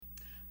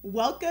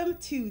Welcome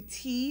to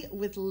Tea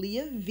with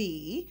Leah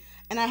V,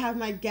 and I have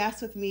my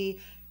guest with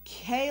me,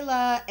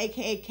 Kayla,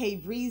 aka K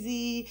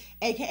Breezy,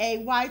 aka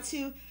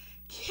Y2K.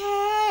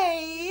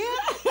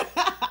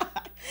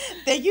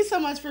 Thank you so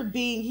much for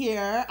being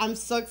here. I'm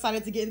so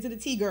excited to get into the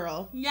tea,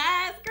 girl.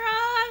 Yes, girl,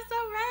 I'm so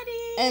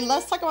ready. And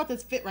let's talk about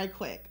this fit right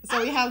quick.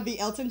 So we have the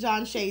Elton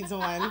John shades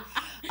on,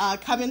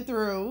 coming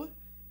through.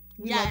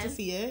 We love to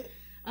see it.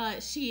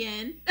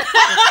 Shein.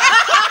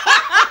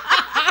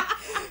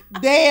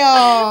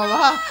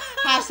 Damn.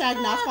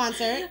 Hashtag not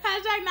sponsored.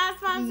 Hashtag not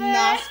sponsored.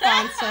 Not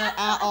sponsored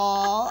at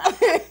all.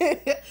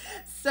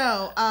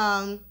 So,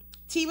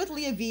 Tea with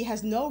Leah V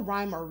has no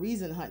rhyme or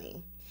reason,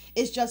 honey.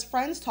 It's just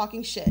friends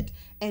talking shit,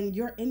 and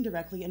you're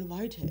indirectly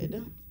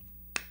invited.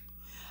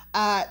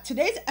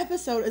 Today's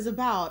episode is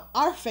about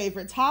our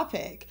favorite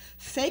topic,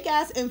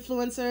 fake-ass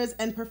influencers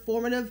and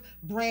performative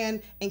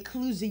brand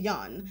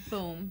inclusion.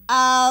 Boom.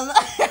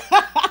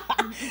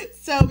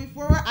 So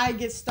before I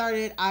get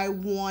started, I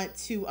want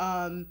to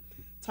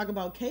talk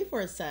about Kay for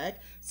a sec.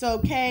 So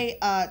Kay,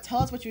 tell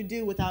us what you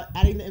do without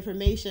adding the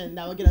information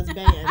that will get us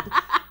banned.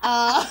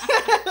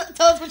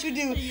 Tell us what you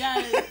do.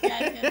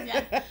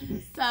 Yes.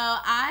 So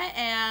I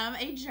am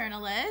a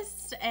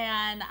journalist,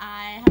 and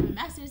I have a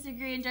master's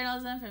degree in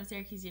journalism from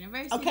Syracuse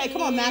University. Okay,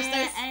 come on,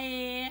 master's.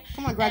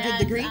 Come on, graduate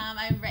degree.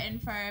 I've written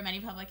for many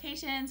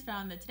publications,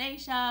 from The Today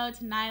Show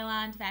to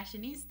Nylon to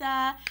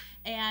Fashionista,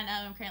 and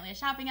I'm currently a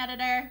shopping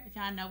editor. If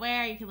you want to know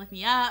where, you can look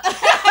me up. Because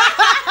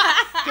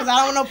I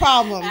don't want no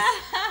problems.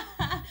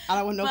 I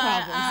don't want no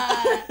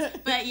problems.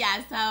 But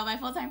yeah, so my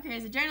full-time career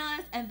is a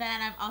journalist, and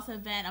then I've also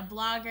been a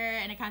blogger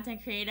and a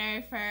content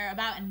creator for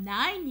about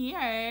 9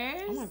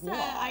 years. Oh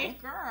my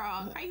God.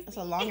 Girl, crazy. That's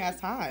a long ass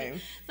time.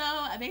 So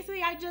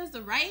basically, I just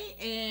write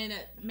and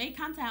make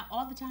content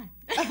all the time.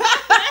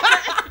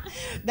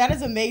 That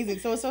is amazing.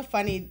 So it's so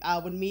funny,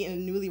 when me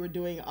and Newly were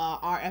doing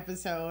our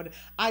episode,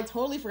 I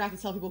totally forgot to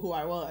tell people who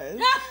I was.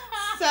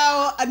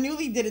 So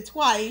Newly did it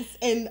twice,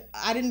 and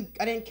I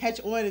didn't catch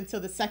on until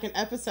the second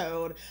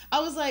episode.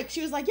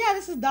 She was like, yeah,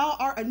 this is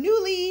our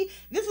Newly.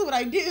 This is what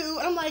I do.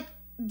 And I'm like,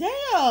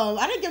 damn,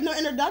 I didn't give no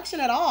introduction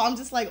at all. I'm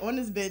just like on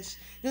this bitch,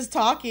 just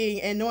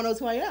talking, and no one knows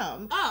who I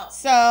am. Oh,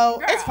 so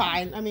girl. It's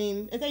fine. I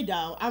mean, if they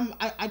don't,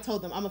 I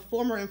told them I'm a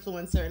former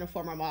influencer and a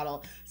former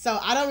model, so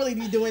I don't really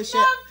be doing shit.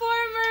 Not former.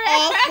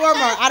 All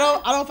former. I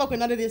don't fuck with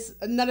none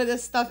of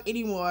this stuff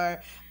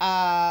anymore.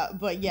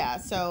 But yeah,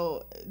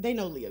 so they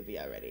know Leah V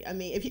already. I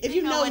mean, if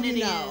you know, you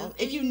know.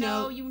 If you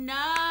know, you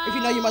know. If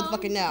you know, you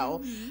motherfucking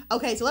know. Mm-hmm.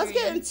 Okay, so let's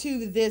get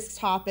into this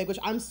topic, which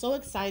I'm so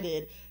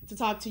excited to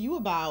talk to you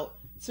about.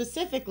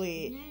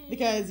 Specifically,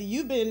 because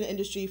you've been in the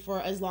industry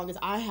for as long as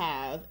I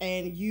have,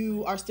 and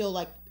you are still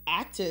like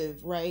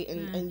active, right?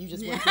 And you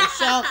just went to a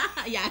show.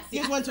 Yes. You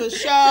just went to a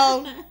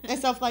show and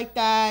stuff like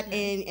that,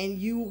 and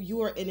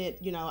you are in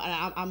it, and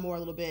I'm more a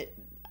little bit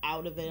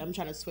out of it. I'm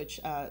trying to switch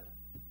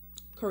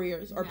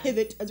careers or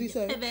pivot, as we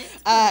say. Pivot.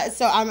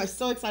 So I'm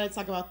so excited to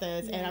talk about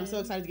this, and I'm so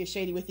excited to get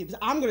shady with you because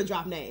I'm gonna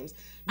drop names.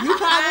 You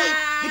probably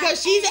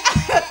because she's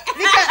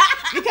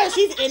because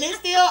she's in it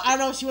still. I don't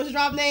know if she wants to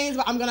drop names,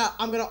 but I'm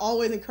gonna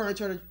always encourage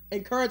her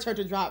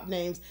to drop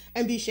names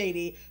and be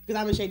shady because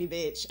I'm a shady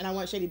bitch and I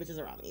want shady bitches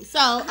around me. So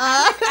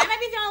I might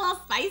be feeling a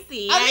little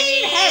spicy. I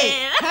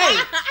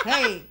mean,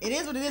 hey, it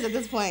is what it is at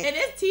this point. It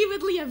is Tea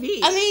with Leah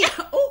V. I mean,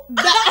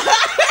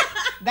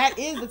 that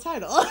is the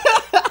title.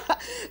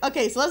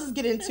 Okay, so let's just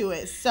get into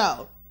it.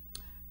 So,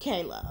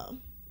 Kayla,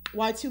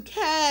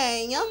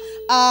 Y2K,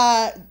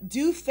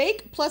 do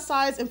fake plus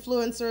size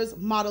influencers,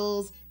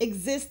 models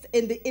exist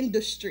in the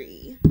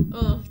industry?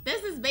 Oh,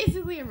 this is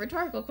basically a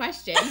rhetorical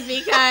question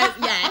because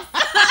yes.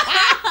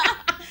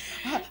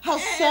 How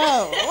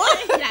so?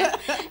 Yes.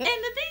 And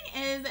the thing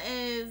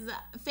is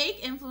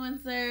fake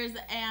influencers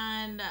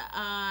and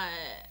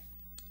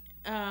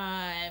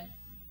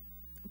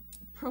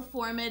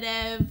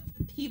performative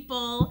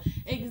people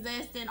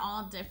exist in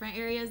all different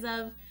areas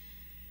of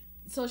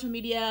social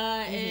media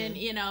and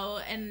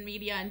and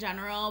media in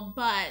general,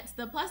 but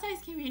the plus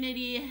size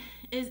community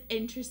is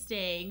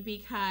interesting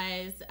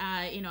because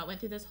it went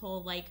through this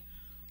whole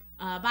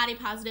body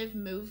positive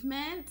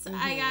movement,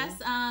 I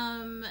guess,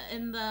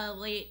 in the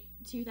late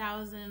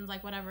 2000s,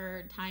 like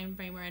whatever time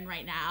frame we're in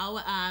right now,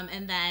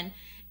 and then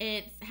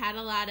it's had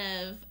a lot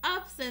of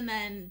ups and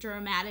then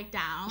dramatic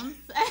downs.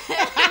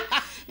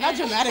 Not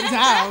dramatic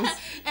downs.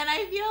 And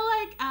I feel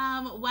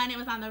like when it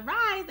was on the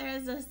rise, there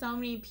was just so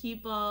many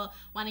people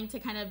wanting to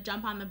kind of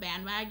jump on the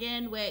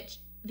bandwagon, which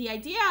the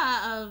idea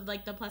of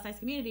the plus size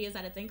community is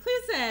that it's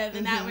inclusive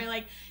and that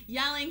we're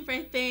yelling for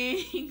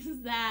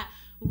things that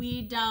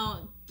we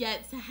don't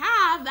get to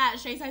have that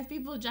straight size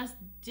people just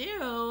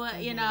do,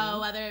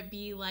 whether it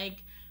be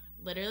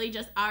literally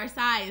just our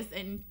size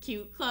and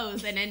cute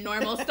clothes and in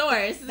normal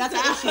stores. That's an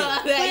issue.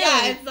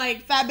 Yeah,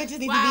 it's fat bitches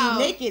need to be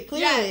naked,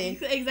 clearly.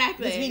 Yeah,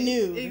 exactly. Just be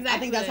nude. Exactly. I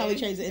think that's how we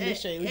change the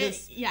industry. We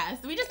just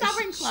stop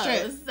wearing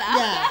clothes.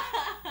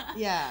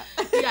 Yeah.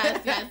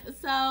 Yes.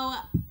 So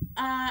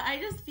I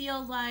just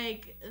feel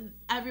like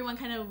everyone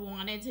kind of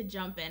wanted to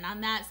jump in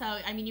on that. So,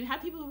 I mean, you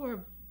have people who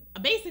are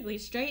basically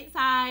straight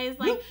size,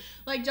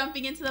 like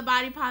jumping into the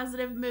body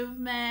positive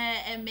movement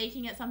and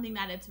making it something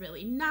that it's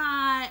really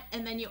not.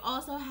 And then you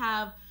also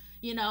have,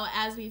 you know,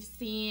 as we've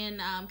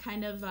seen,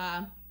 kind of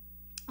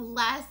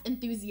less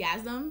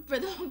enthusiasm for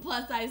the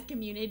plus size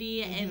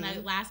community in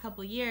the last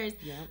couple years.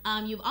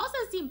 You've also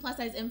seen plus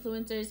size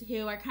influencers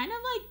who are kind of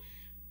like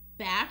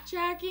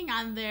backtracking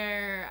on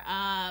their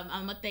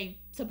on what they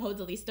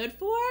supposedly stood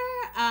for.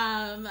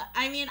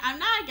 I mean, I'm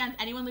not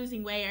against anyone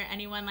losing weight or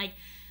anyone like,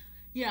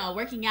 you know,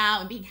 working out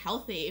and being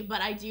healthy,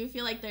 but I do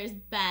feel like there's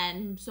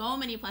been so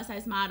many plus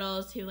size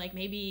models who like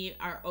maybe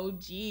are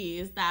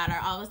OGs that are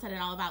all of a sudden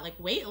all about like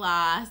weight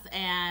loss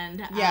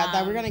and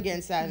that we're gonna get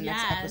into that in the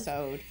next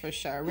episode for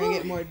sure. We're gonna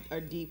get more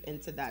deep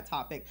into that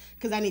topic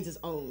because that needs its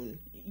own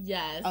thing.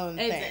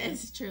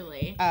 It's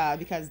truly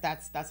because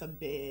that's a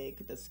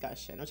big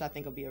discussion, which I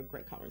think will be a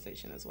great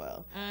conversation as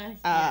well.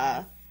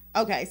 Yes.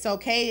 Okay, so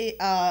Kay's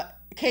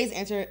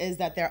answer is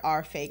that there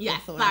are fake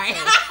influencers. Sorry.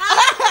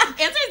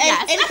 Answer is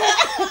yes.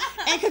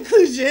 In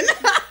conclusion,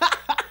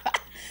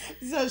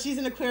 so she's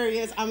an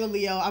Aquarius. I'm a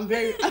Leo. I'm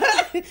very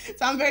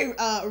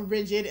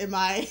rigid in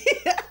my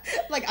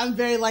like I'm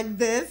very like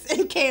this,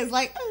 and Kay is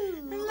like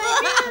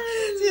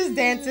she just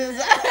dances.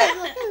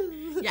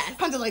 Yes.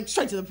 I'm just like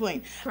straight to the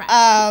point. Correct.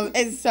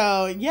 And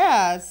so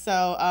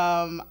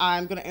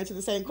I'm gonna answer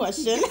the same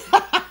question.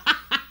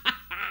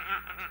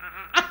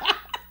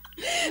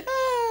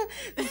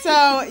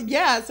 So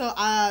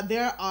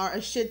there are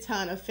a shit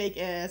ton of fake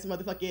ass,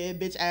 motherfucking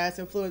bitch ass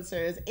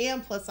influencers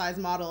and plus size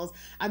models.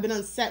 I've been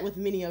on set with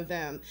many of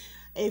them.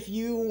 If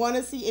you want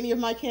to see any of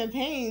my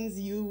campaigns,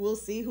 you will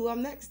see who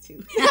I'm next to.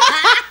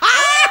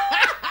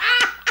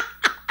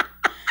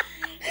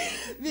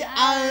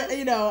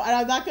 You know, and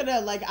I'm not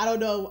gonna like, I don't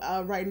know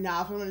right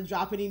now if I'm gonna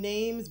drop any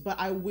names, but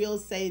I will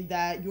say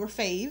that your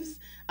faves,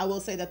 I will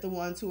say that the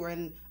ones who are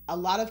in a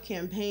lot of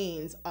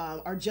campaigns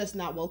are just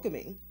not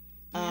welcoming.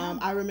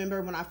 I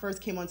remember when I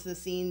first came onto the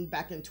scene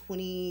back in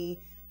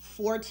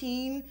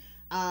 2014,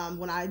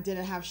 when I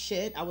didn't have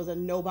shit. I was a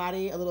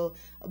nobody, a little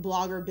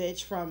blogger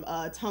bitch from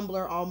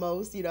Tumblr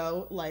almost, you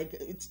know, like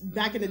it's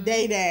back in the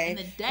day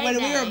when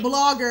we were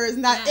bloggers,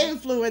 not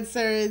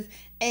influencers.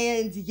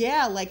 And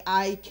yeah, like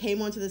I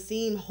came onto the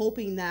scene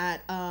hoping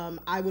that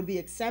I would be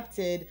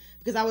accepted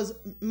because I was,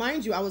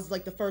 mind you, I was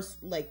like the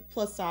first like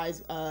plus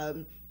size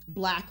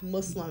Black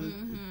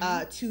Muslim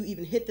to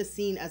even hit the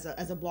scene as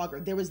a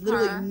blogger. There was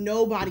literally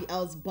nobody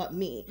else but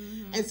me.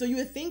 And so you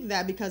would think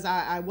that because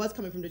I was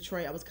coming from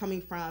Detroit, I was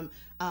coming from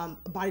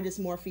body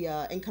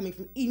dysmorphia and coming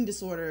from eating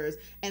disorders,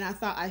 and I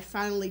thought I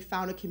finally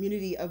found a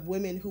community of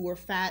women who were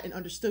fat and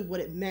understood what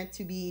it meant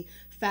to be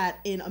fat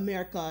in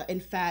America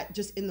and fat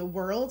just in the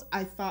world.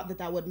 I thought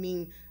that would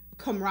mean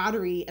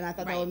camaraderie, and I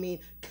thought that would mean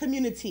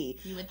community.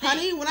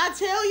 Honey, when I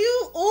tell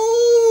you,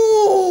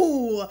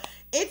 ooh,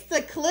 it's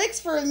the clicks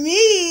for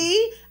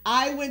me.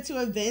 I went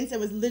to events and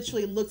was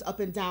literally looked up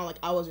and down like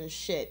I wasn't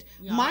shit.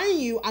 Mind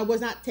you, I was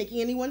not taking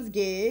anyone's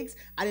gigs.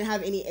 I didn't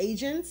have any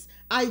agents.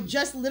 I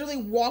just literally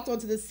walked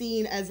onto the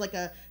scene as like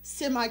a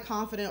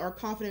semi-confident or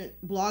confident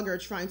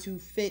blogger trying to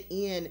fit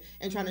in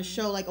and trying to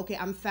show like, okay,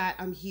 I'm fat,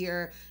 I'm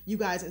here, you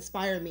guys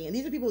inspire me. And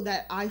these are people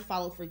that I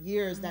followed for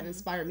years that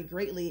inspired me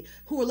greatly,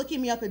 who were looking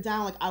me up and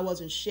down like I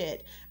wasn't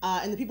shit.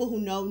 And the people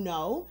who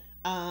know.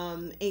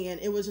 And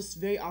it was just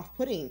very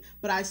off-putting,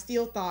 but I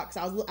still thought,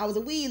 because I was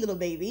a wee little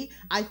baby,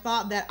 I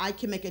thought that I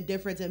could make a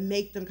difference and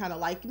make them kind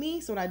of like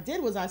me. So what I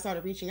did was I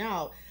started reaching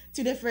out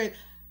to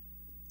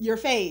your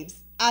faves.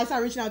 I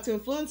started reaching out to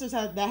influencers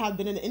that have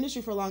been in the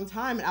industry for a long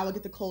time, and I would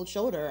get the cold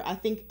shoulder. I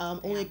think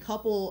only a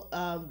couple,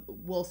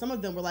 some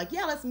of them were like,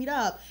 yeah, let's meet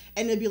up,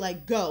 and it'd be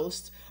like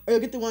ghost, or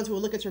you'll get the ones who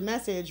will look at your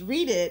message,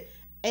 read it,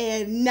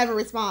 and never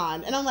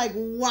respond. And I'm like,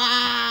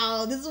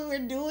 wow, this is what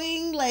we're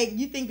doing? Like,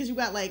 you think because you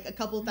got like a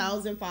couple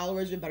thousand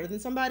followers, you're better than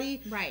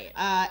somebody? Right.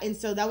 And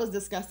so that was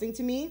disgusting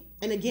to me.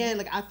 And again,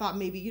 like I thought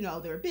maybe, you know,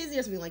 they were busy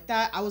or something like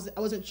that. I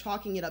wasn't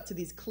chalking it up to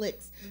these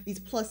clicks, these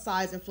plus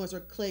size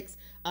influencer clicks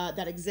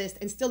that exist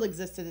and still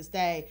exist to this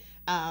day.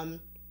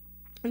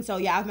 And so,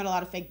 yeah, I've met a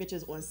lot of fake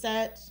bitches on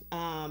set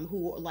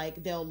who,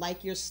 like, they'll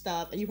like your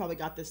stuff. And you probably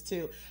got this,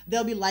 too.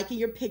 They'll be liking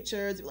your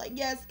pictures. Be like,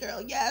 yes,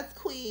 girl. Yes,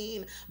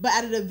 queen. But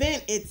at an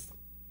event, it's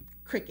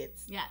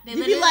crickets. Yeah.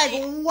 You'd be like,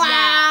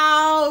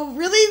 wow,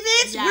 really,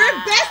 bitch? Yeah. We're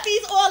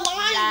besties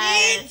online,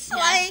 bitch. Yes.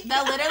 Like,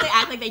 they'll literally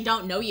act like they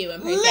don't know you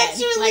in person.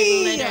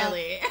 Literally. Like,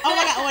 literally. Oh,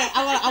 my God. Wait,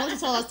 I want to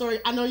tell a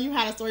story. I know you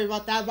had a story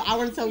about that, but I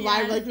want to tell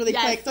mine like really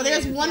quick. So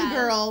there's one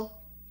girl.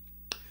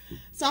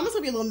 So I'm just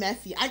gonna be a little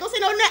messy. I'm not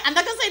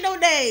gonna say no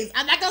names,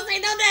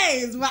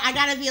 but I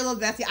gotta be a little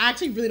messy. I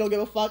actually really don't give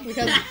a fuck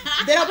because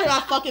they don't pay my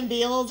fucking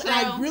bills, and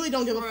I really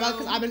don't give a fuck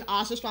because I've been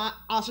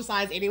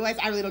ostracized anyways.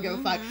 I really don't give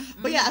a fuck.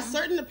 But yeah, a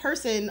certain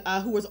person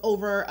who was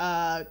over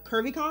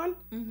CurvyCon.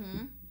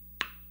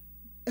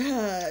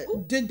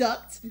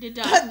 Deduct the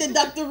reasoning.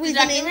 Deduct the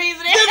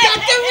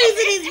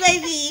reasonings,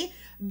 baby.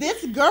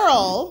 This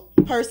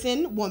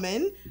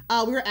woman,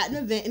 we were at an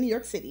event in New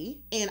York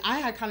City, and I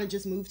had kind of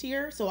just moved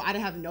here, so I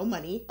didn't have no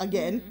money,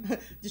 again,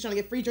 just trying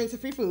to get free drinks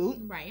and free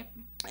food. Right.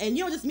 And,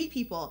 you know, just meet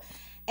people.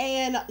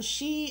 And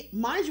she,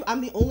 mind you, I'm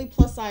the only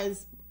plus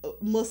size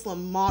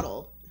Muslim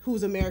model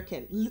who's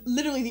American.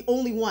 Literally the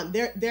only one.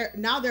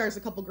 Now there's a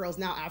couple girls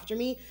now after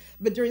me,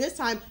 but during this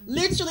time,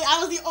 literally I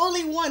was the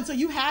only one. So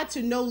you had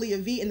to know Leah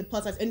V in the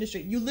plus size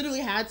industry. You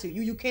literally had to.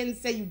 You can't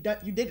say you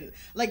didn't.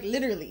 Like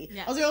literally,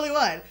 I was the only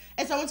one.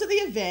 And so I went to the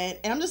event,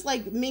 and I'm just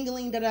like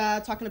mingling,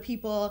 talking to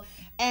people,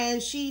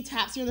 and she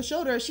taps me on the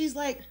shoulder. She's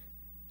like,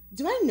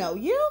 "Do I know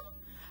you?"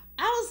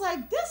 I was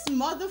like, this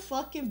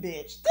motherfucking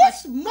bitch.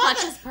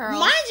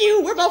 Mind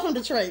you, we're both from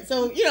Detroit,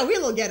 so we're a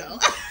little ghetto.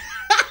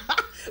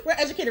 We're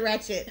educated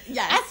ratchet.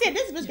 Yes. I said,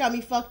 this bitch got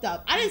me fucked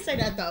up. I didn't say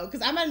that, though,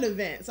 because I'm at an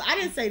event, so I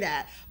didn't say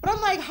that. But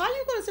I'm like, how are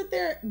you going to sit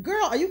there?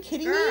 Girl, are you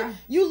kidding me?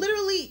 You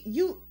literally,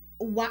 you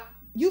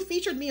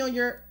featured me on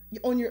your,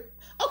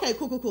 okay,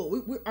 cool.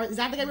 Is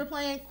that the game we're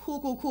playing?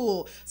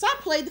 Cool. So I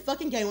played the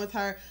fucking game with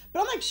her, but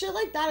I'm like, shit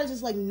like that is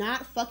just like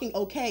not fucking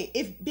okay.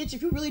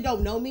 If you really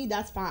don't know me,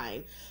 that's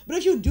fine. But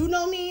if you do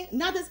know me,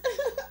 not this,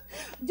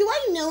 do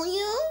I know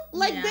you?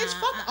 Like, bitch,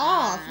 fuck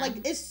off. Like,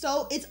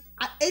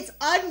 it's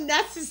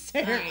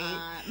unnecessary.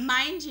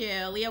 Mind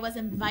you, Leah was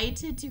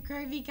invited to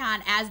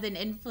CurvyCon as an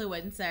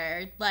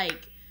influencer.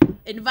 Like,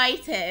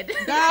 invited.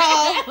 Girl,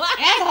 that's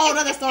a whole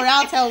other story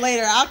I'll tell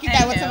later. I'll keep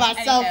that one to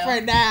myself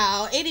for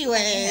now.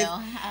 Anyways,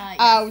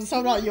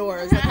 so about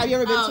yours. Like, have you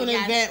ever been to an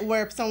event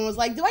where someone was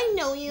like, do I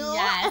know you?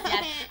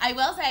 Yes. I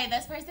will say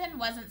this person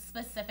wasn't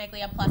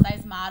specifically a plus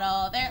size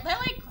model. They're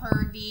like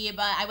curvy,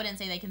 but I wouldn't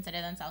say they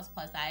consider themselves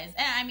plus size.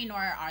 And I mean, nor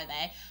are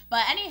they.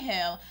 But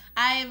anywho,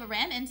 I've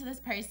ran into this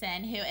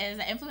person who is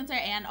an influencer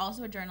and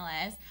also a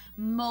journalist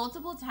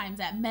multiple times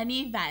at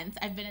many events.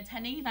 I've been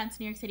attending events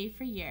in New York City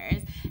for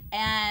years,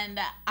 and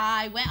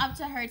I went up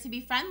to her to be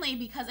friendly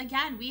because,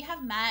 again, we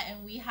have met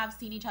and we have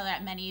seen each other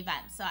at many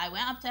events. So I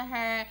went up to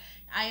her.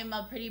 I am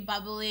a pretty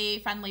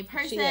bubbly, friendly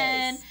person. She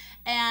is.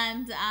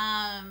 And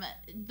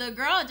the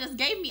girl just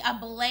gave me a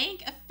blank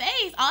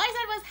face. All I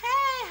said was,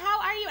 "Hey,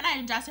 how are you?" And I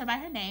addressed her by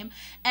her name.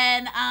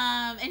 And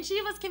she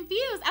was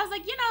confused. I was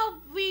like,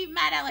 we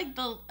met at like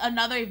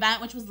another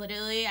event, which was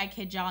literally, I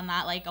kid y'all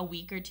not, like a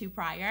week or two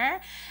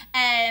prior.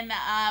 And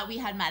we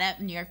had met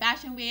at New York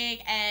Fashion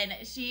Week, and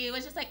she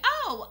was just like,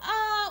 "Oh,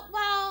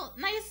 well,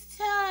 nice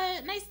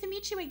to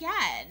meet you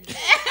again."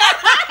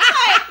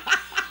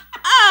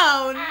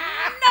 Oh, no,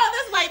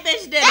 this white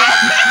bitch did it.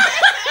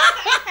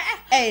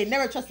 Hey,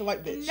 never trust a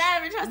white bitch.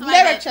 Never trust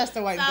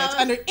a white bitch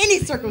under any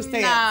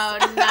circumstance. No.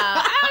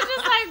 I was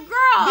just like,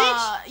 girl.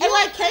 Bitch. And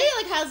like, Kay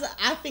has,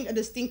 I think, a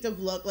distinctive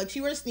look. Like,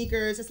 she wears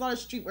sneakers. It's a lot of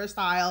streetwear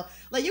style.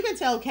 Like, you can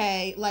tell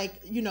Kay,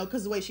 like,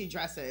 because the way she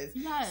dresses.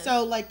 Yes.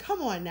 So, like,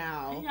 come on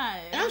now.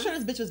 Yes. And I'm sure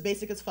this bitch was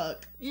basic as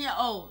fuck. Yeah,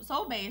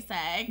 so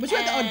basic. But you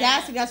had the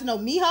audacity to know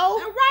Miho?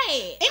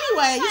 Right.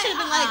 Anyway, you should have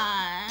been like,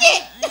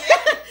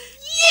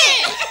 yeah.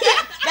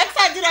 Next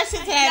time, do that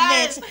shit to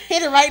that bitch.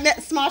 Hit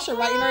her smash her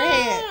right in her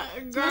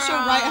head. Girl. Smash her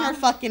right in her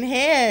fucking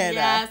head.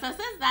 Yeah, so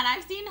since then,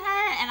 I've seen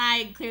her, and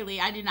I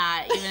do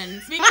not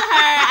even speak to her.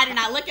 I do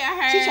not look at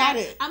her. She tried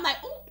it. I'm like,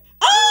 ooh.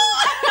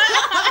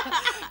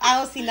 I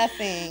don't see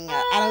nothing.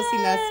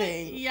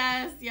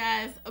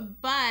 Yes.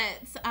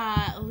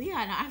 But, Leah,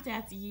 now I have to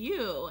ask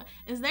you,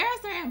 is there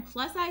a certain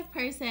plus size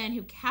person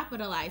who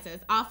capitalizes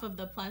off of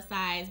the plus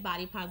size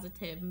body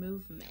positive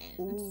movement?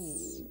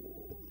 Ooh.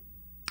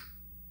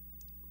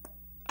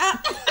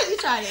 You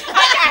tried it.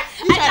 I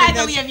tried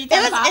to leave you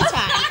tongue pop. It's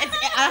fine.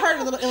 I heard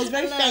a little. It was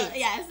very faint.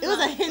 Yes. It was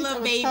a hint little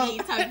of baby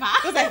tongue It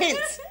pop. was a hint.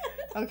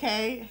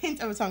 Okay,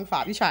 hint of a tongue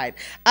pop. You tried.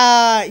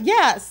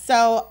 Yeah.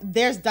 So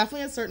there's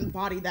definitely a certain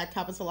body that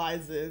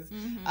capitalizes,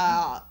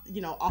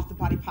 off the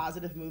body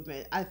positive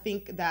movement. I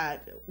think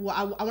that.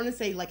 Well, I want to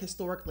say, like,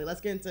 historically. Let's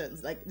get into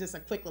like just a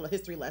quick little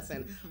history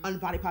lesson on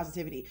body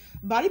positivity.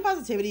 Body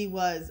positivity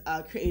was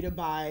created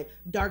by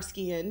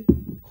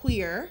dark-skinned,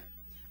 queer,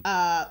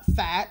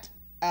 fat.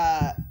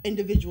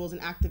 Individuals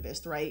and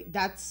activists, right?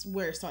 That's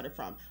where it started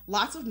from.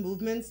 Lots of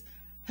movements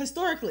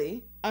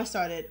historically are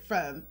started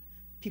from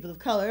people of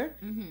color,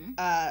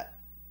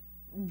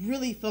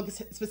 really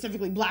focused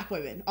specifically Black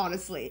women,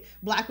 honestly.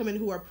 Black women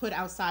who are put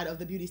outside of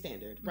the beauty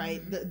standard,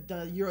 right?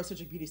 The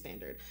Eurocentric beauty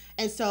standard.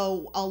 And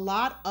so a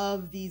lot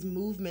of these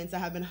movements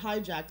that have been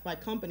hijacked by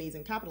companies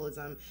and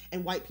capitalism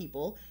and white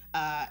people,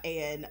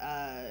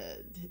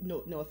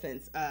 no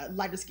offense,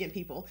 lighter skinned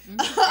people,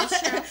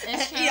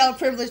 It's true.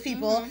 Privileged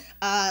people,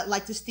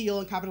 like to steal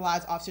and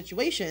capitalize off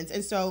situations.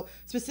 And so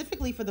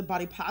specifically for the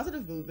body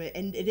positive movement,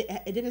 and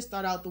it didn't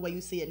start out the way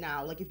you see it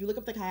now. Like, if you look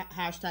up the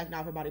hashtag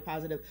now for body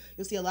positive,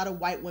 you'll see a lot of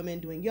white women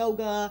doing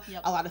yoga,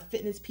 a lot of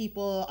fitness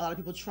people, a lot of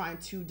people trying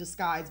to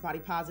disguise body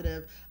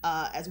positive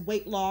as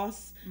weight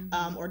loss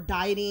or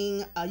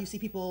dieting. You see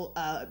people,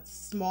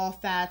 small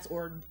fats,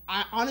 or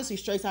honestly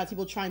straight size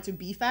people trying to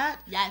be fat.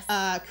 Yes.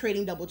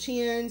 Creating double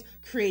chins,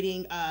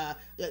 creating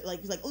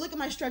like look at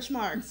my stretch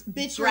marks,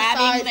 bitch.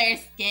 Grabbing their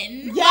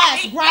skin.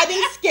 Yes,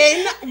 grabbing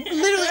skin.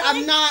 Literally,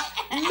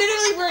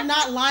 we're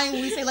not lying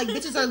when we say, like,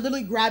 bitches are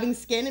literally grabbing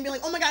skin and being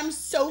like, oh my god, I'm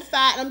so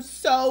fat, I'm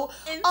so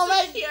insecure. Oh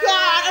my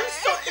god, I'm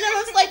so, and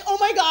was like, oh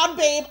my god,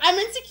 babe, I'm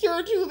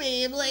insecure too,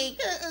 babe. Like,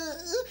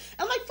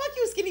 I'm like, fuck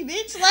you, skinny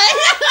bitch.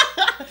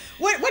 Like,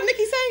 what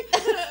Nikki say?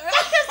 Fuck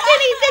the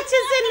skinny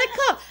bitches in the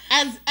club.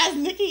 As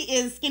Nikki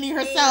is skinny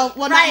herself,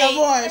 well, not no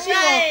more. She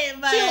a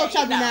little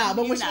chubby now,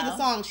 but when she did the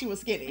song, she was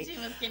skinny. She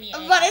was skinny.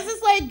 But it's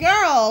just like,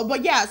 girl.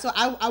 But yeah, so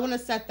I want to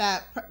set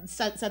that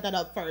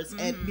up first,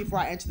 and before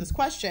I answer this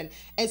question.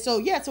 And so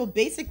yeah, so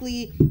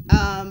basically,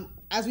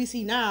 as we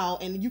see now,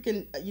 and you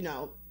can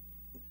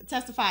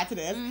testify to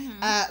this,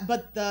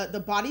 but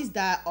the bodies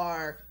that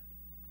are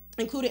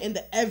included in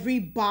the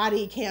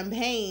Everybody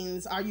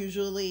campaigns are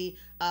usually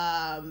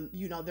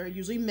they're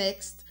usually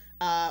mixed,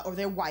 or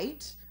they're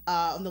white,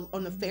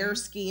 on the fair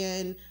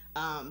skin,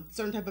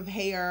 certain type of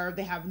hair.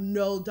 They have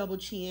no double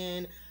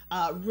chin,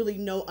 really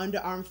no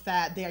underarm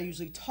fat. They are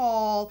usually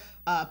tall,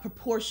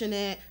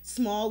 proportionate,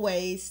 small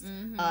waist,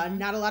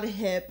 not a lot of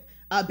hip.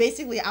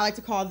 Basically, I like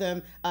to call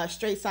them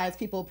straight-sized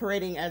people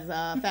parading as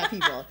fat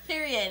people.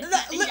 Period.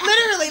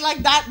 Literally,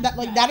 like that.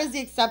 That is the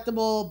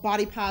acceptable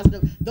body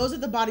positive. Those are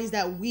the bodies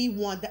that we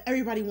want, that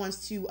everybody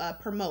wants to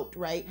promote,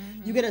 right?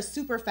 You get a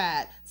super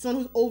fat,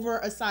 someone who's over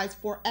a size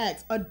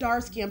 4X, a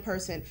dark-skinned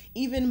person,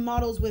 even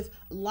models with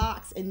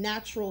locks and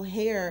natural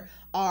hair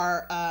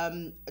are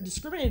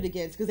discriminated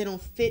against because they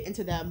don't fit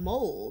into that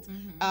mold.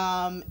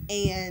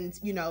 And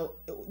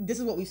this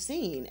is what we've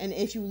seen. And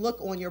if you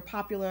look on your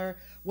popular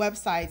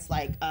websites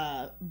like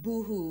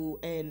Boohoo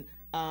and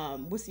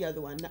what's the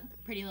other one?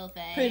 Pretty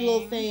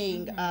Little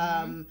Thing.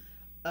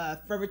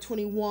 Forever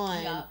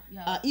 21,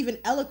 Yep. even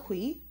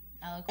Eloquy.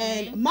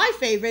 And my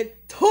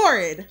favorite,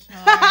 Torrid.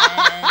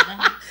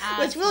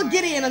 Which we'll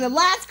get in on the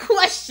last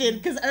question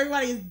because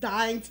everybody is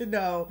dying to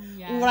know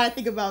what I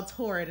think about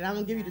Torrid, and I'm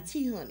gonna give you the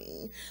tea,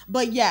 honey.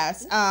 But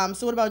yes,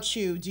 so what about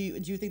you? Do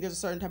you think there's a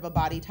certain type of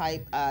body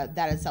type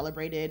that is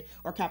celebrated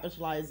or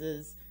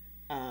capitalizes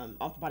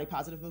off the body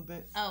positive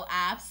movement? Oh,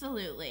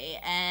 absolutely.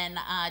 And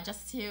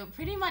just to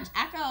pretty much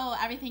echo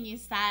everything you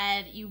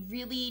said, you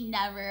really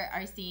never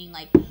are seeing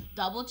like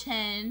double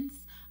chins.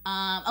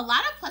 A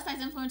lot of plus size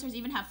influencers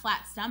even have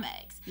flat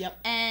stomachs. Yep.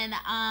 And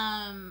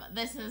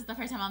this is the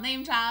first time I'll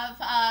name drop,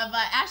 but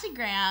Ashley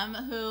Graham,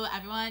 who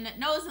everyone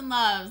knows and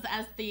loves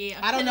as the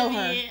epitome. I don't know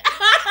her.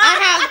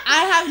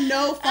 I have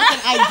no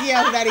fucking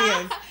idea who that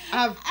is.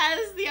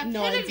 As the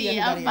epitome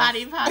of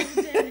body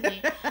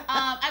positivity.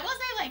 I will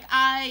say,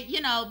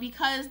 like,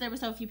 because there were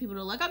so few people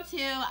to look up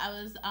to, I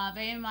was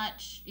very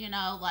much,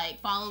 like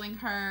following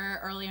her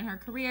early in her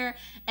career.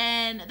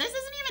 And this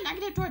isn't even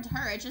negative towards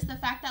her. It's just the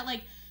fact that,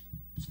 like,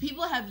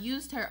 people have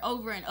used her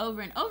over and over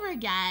and over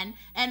again.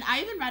 And I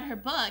even read her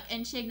book,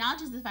 and she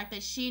acknowledges the fact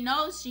that she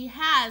knows she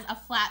has a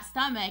flat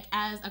stomach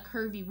as a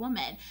curvy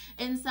woman.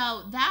 And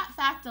so that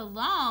fact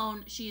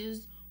alone,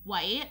 she's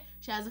white,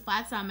 she has a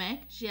flat stomach,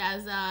 she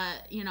has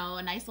a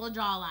nice little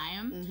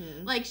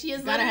jawline. Like, she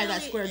is gotta have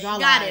that square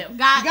jawline. You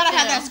gotta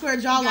have that square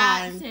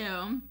jawline.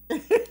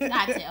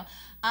 Got to.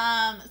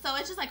 So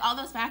it's just like all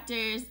those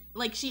factors.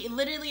 Like, she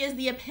literally is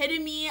the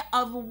epitome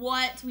of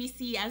what we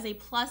see as a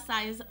plus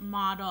size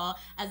model,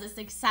 as a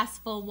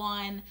successful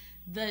one.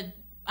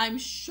 I'm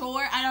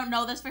sure, I don't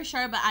know this for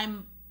sure, but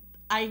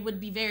I would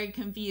be very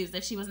confused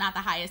if she was not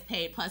the highest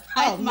paid plus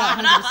size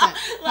model.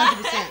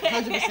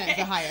 100%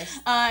 the highest.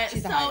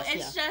 She's the highest,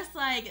 it's just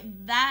like,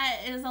 that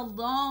is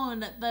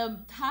alone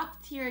the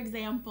top tier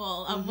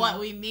example of what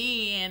we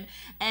mean.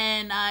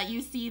 And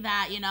you see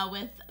that,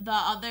 with the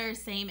other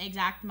same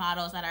exact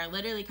models that are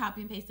literally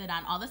copy and pasted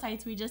on all the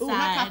sites we just said.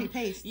 Not copy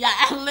paste. Yeah,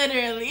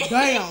 literally.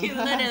 Damn.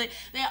 Literally.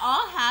 They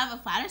all have a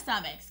flatter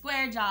stomach,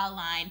 square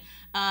jawline.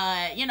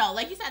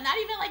 Like you said, not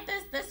even like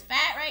this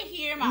fat right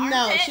here, my armpit.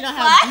 No, she don't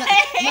have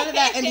none of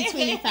that in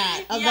between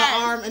fat of the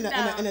arm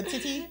and the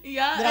titty.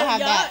 Yeah, they don't have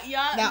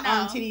that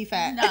arm titty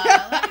fat. No,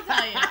 let me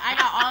tell you, I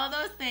got all of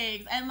those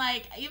things, and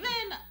like even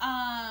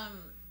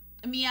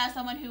me as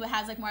someone who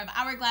has like more of an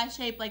hourglass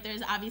shape, like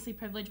there's obviously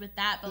privilege with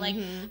that, but like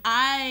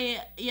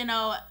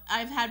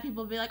I've had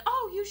people be like,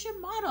 oh, you should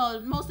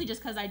model, mostly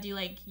just because I do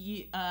like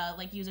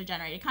user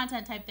generated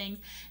content type things,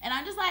 and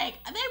I'm just like,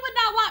 they would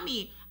not want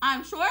me.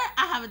 I'm short,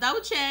 I have a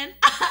double chin,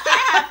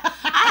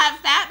 I have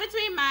fat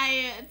between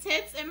my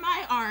tits and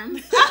my arms,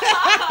 and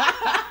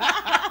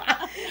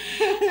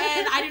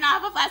I do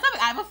not have a flat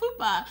stomach, I have a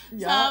fupa.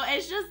 Yep. So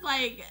it's just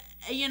like,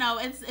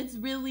 it's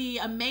really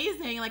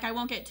amazing. Like, I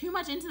won't get too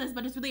much into this,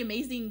 but it's really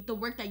amazing the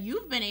work that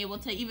you've been able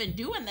to even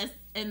do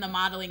in the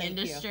modeling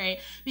industry.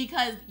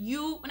 Because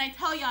when I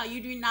tell y'all,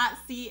 you do not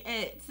see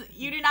it.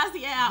 You do not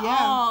see it at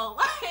all.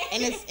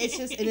 And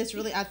it's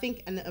really, I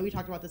think, and we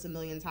talked about this a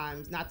million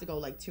times, not to go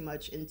like too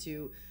much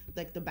into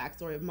like the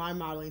backstory of my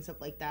modeling and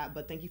stuff like that,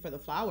 but thank you for the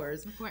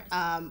flowers. Of course.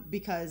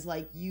 Because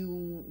like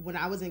when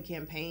I was in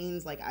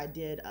campaigns, like I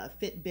did a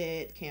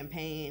Fitbit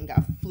campaign,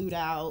 got flued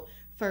out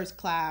first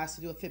class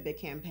to do a Fitbit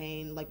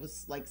campaign, like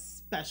was like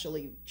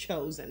specially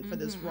chosen for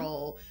this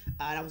role.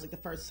 And I was like the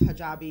first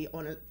hijabi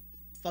on a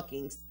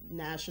fucking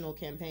national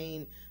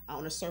campaign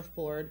on a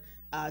surfboard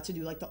to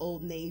do like the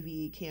Old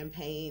Navy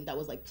campaign that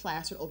was like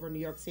plastered over New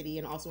York City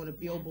and also on a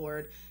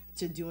billboard.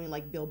 to doing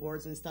like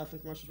billboards and stuff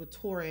and commercials with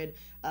Torrid,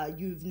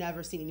 you've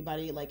never seen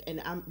anybody like,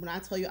 and when I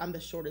tell you I'm the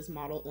shortest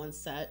model on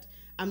set,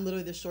 I'm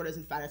literally the shortest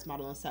and fattest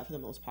model on set for the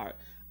most part.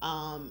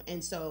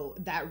 And so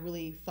that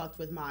really fucked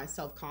with my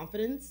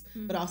self-confidence,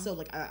 but also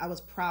like I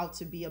was proud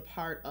to be a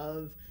part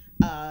of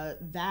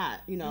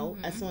that, you know,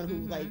 as someone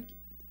who like,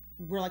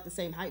 we're like the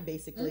same height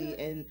basically,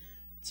 and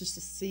just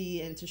to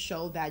see and to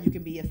show that you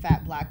can be a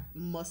fat black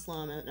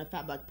Muslim and a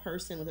fat black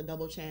person with a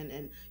double chin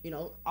and, you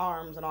know,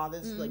 arms and all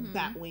this like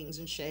bat wings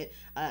and shit,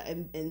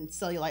 and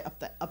cellulite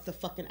up the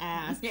fucking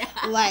ass,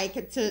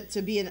 like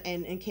to be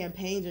in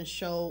campaigns and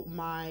show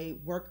my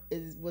work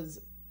was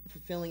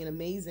fulfilling and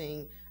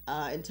amazing.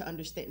 And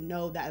to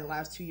know that in the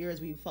last 2 years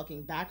we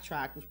fucking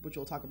backtracked, which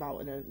we'll talk about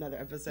in another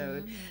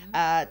episode,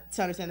 to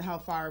understand how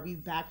far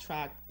we've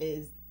backtracked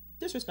is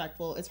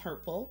disrespectful, it's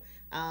hurtful.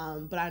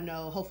 But I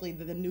know hopefully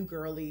the new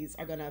girlies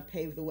are gonna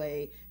pave the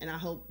way, and I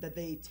hope that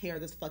they tear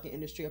this fucking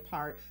industry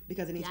apart,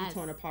 because it needs to be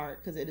torn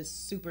apart, because it is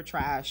super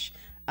trash.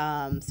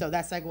 So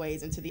that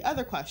segues into the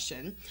other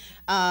question.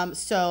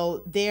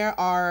 So there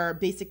are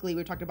basically,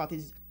 we're talking about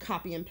these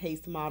copy and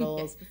paste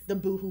models, the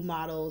Boohoo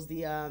models,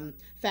 the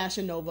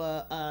Fashion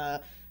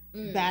Nova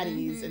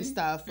baddies and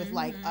stuff with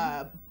like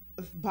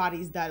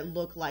bodies that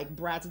look like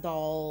Bratz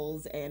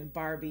dolls and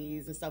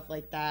Barbies and stuff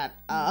like that,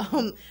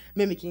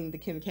 mimicking the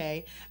Kim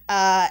K,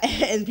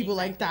 and people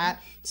like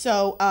that.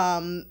 So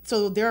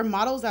so there are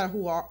models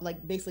who are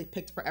like basically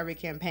picked for every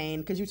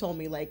campaign, because you told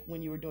me like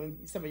when you were doing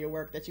some of your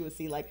work that you would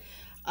see like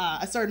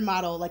a certain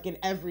model like in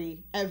every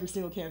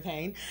single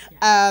campaign.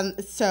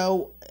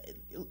 So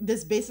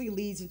this basically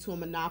leads into a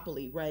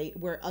monopoly, right?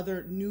 Where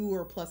other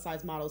newer plus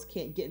size models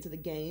can't get into the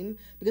game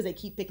because they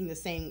keep picking the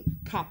same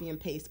copy and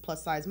paste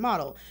plus size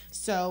model.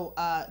 So,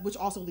 which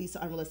also leads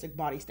to unrealistic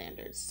body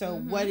standards. So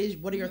what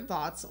are your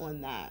thoughts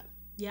on that?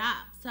 Yeah.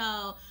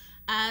 So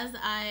as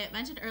I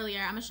mentioned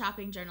earlier, I'm a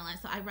shopping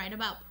journalist, so I write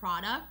about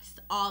products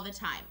all the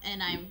time,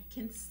 and I'm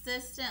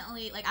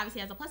consistently, like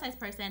obviously as a plus size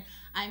person,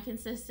 I'm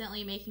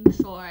consistently making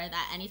sure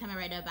that anytime I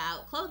write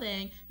about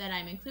clothing that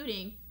I'm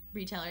including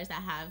retailers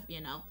that have,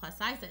 you know, plus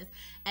sizes.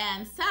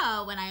 And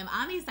so when I am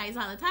on these sites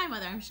all the time,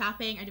 whether I'm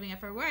shopping or doing it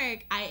for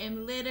work, I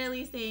am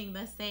literally seeing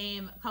the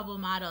same couple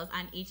models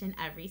on each and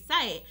every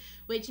site,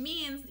 which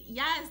means,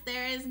 yes,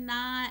 there is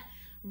not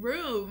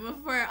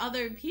room for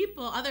other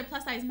people, other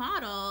plus size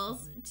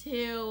models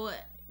to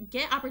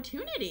get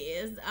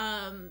opportunities.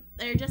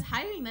 They're just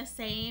hiring the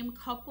same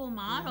couple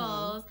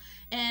models.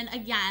 And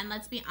again,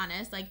 let's be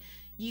honest, like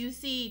you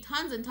see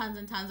tons and tons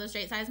and tons of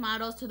straight size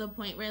models to the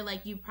point where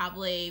like you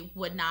probably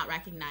would not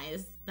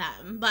recognize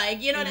them.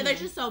 Like, you know, there's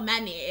just so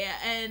many.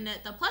 And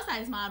the plus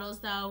size models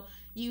though,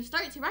 you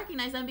start to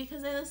recognize them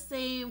because they're the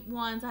same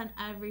ones on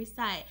every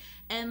site.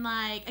 And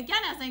like, again,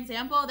 as an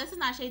example, this is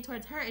not shade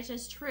towards her, it's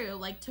just true.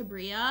 Like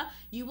Tabria,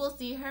 you will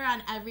see her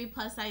on every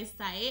plus size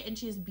site and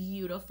she's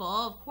beautiful,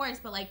 of course,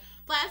 but like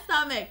flat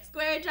stomach,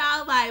 square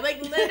jawline,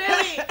 like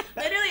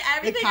literally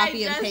everything I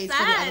just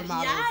said.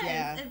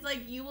 Yes. It's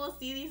like you will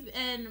see these,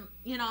 and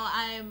you know,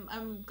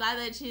 I'm glad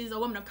that she's a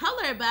woman of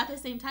color, but at the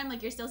same time,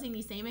 like you're still seeing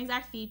these same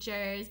exact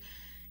features.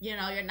 You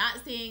know, you're not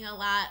seeing a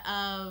lot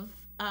of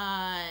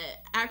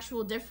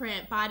actual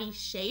different body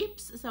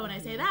shapes. So when I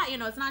say that, you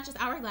know, it's not just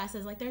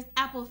hourglasses. Like there's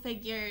apple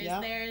figures,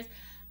 there's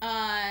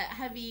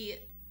heavy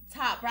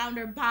top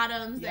rounder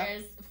bottoms,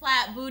 there's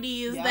flat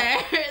booties,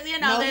 there's, you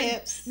know,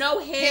 there's no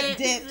hips,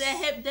 the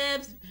hip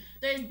dips,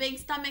 there's big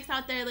stomachs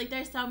out there. Like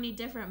there's so many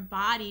different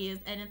bodies,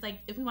 and it's like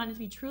if we wanted to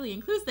be truly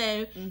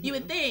inclusive, you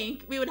would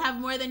think we would have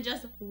more than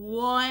just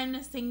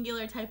one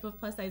singular type of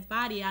plus size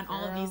body on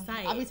all of these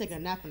sites. I'll be taking a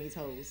nap on these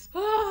hoes.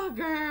 Oh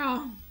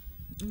girl.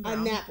 A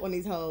nap on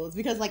these hoes,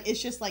 because like it's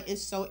just like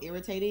it's so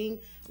irritating.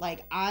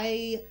 Like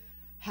I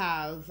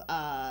have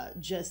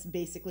just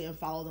basically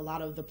unfollowed a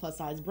lot of the plus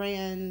size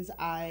brands.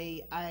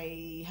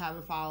 I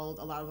haven't followed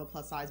a lot of the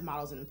plus size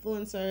models and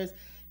influencers,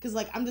 because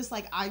like I'm just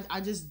like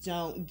I just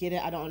don't get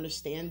it. I don't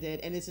understand it.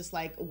 And it's just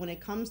like when it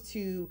comes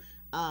to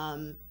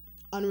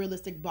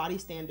unrealistic body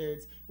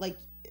standards, like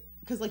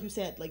because like you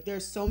said, like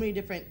there's so many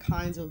different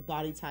kinds of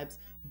body types,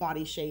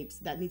 body shapes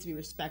that need to be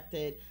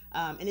respected,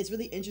 and it's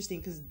really interesting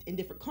because in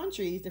different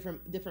countries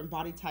different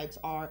body types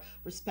are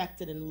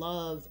respected and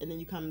loved, and then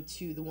you come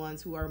to the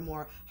ones who are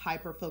more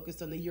hyper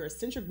focused on the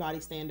Eurocentric body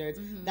standards.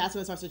 That's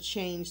when it starts to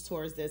change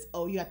towards this,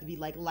 oh, you have to be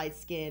like light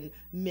skin,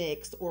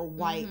 mixed, or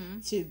white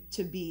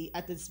to be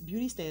at this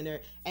beauty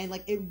standard. And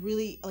like it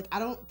really, like I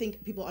don't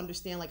think people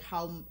understand like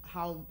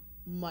how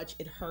much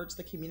it hurts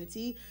the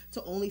community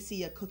to only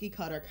see a cookie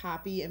cutter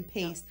copy and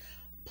paste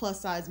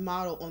plus size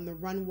model on the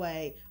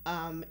runway,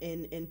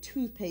 in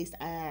toothpaste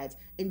ads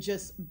and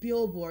just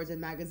billboards and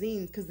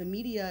magazines, because the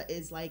media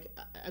is like,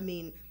 I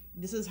mean,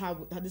 this is how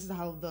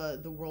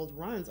the world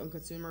runs on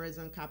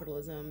consumerism,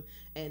 capitalism,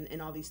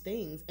 and all these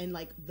things. And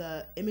like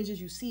the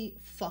images you see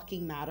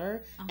fucking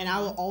matter. And I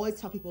will always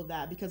tell people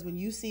that, because when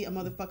you see a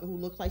motherfucker who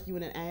looks like you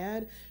in an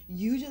ad,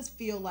 you just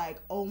feel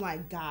like, oh my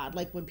God.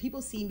 Like when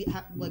people see me,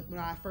 like when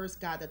I first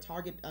got the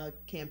Target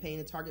campaign,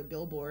 the Target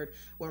billboard,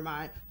 where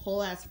my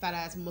whole ass fat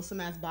ass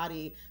Muslim ass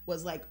body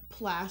was like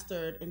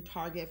plastered in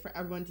Target for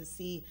everyone to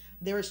see.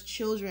 There was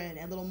children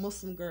and little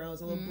Muslim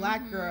girls and little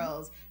black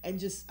girls and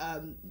just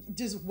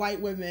white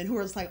women who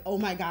were just like, oh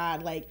my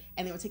God, like,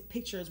 and they would take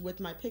pictures with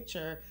my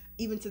picture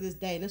even to this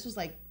day. And this was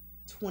like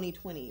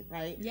 2020,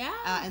 right? Yeah.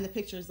 And the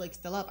picture is like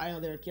still up. I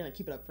know they're gonna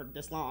keep it up for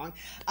this long.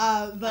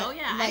 But oh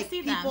yeah, like I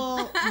see people,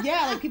 them.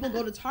 yeah, like people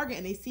go to Target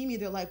and they see me,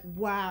 they're like,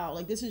 wow,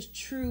 like this is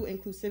true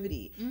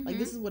inclusivity. Like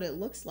this is what it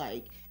looks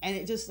like. And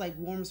it just like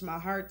warms my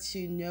heart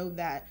to know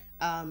that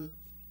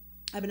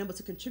I've been able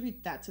to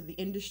contribute that to the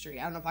industry.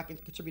 I don't know if I can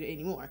contribute it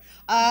anymore,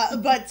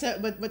 but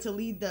to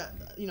lead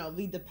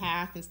the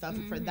path and stuff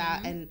for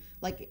that. And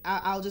like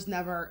I'll just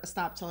never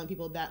stop telling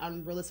people that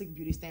unrealistic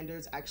beauty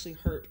standards actually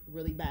hurt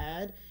really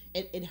bad.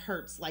 It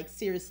hurts, like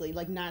seriously,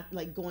 like not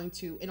like going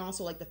to, and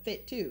also like the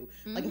fit too.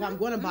 Like if I'm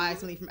going to buy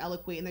something from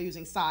Eloquent and they're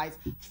using size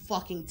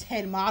fucking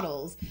 10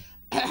 models,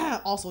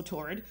 also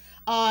toured,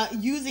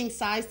 using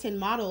size 10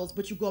 models,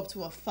 but you go up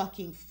to a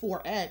fucking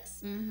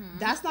 4X,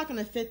 that's not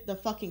gonna fit the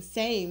fucking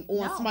same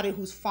on somebody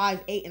who's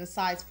 5'8" and a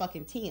size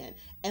fucking 10.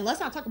 And let's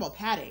not talk about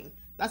padding.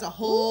 That's a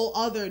whole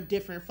other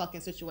different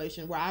fucking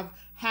situation where I've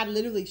had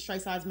literally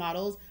straight size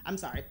models. I'm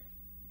sorry,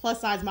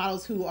 plus size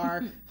models who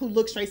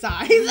look straight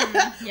size,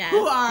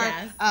 who are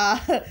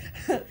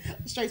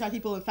straight size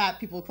people and fat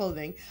people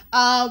clothing.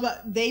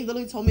 They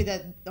literally told me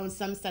that on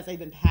some sets they've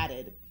been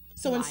padded.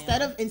 So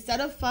instead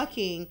of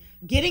fucking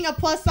getting a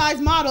plus size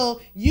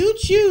model, you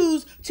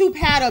choose to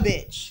pad a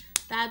bitch.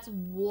 That's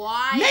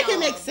wild. Make it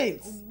make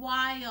sense.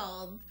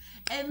 Wild.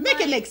 And make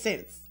it make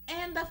sense.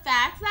 And the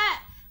fact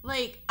that,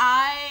 like,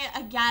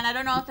 I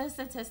don't know if the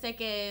statistic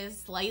is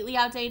slightly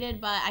outdated,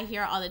 but I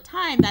hear all the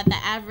time that the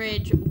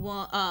average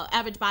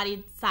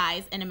body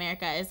size in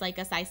America is like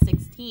a size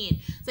 16.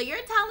 So you're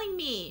telling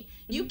me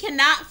you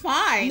cannot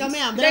find? No,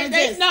 ma'am.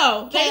 There's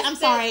no. Okay, I'm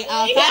sorry.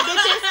 Fat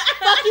bitches.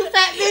 Fuck you,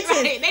 fat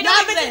bitches. Right,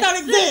 they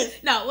don't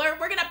exist. No,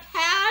 we're gonna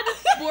pad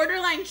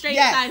borderline straight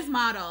size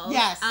models.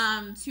 Yes.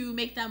 To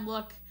make them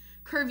look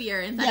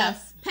curvier instead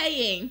of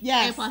paying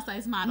a plus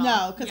size model.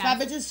 No, because fat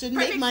bitches shouldn't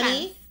make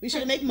money. Sense. We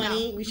shouldn't make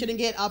money. No. We shouldn't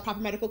get proper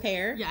medical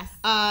care. Yes.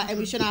 And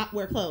we should not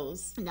wear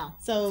clothes. No.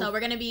 So we're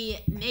gonna be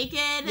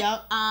naked.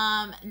 Yep.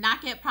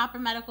 Not get proper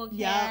medical care.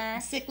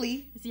 Yep.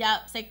 Sickly.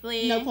 Yep.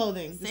 Sickly. No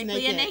clothing.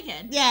 Sickly and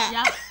naked. Yeah.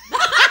 Yep.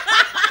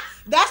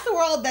 That's the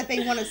world that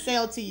they want to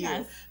sell to you.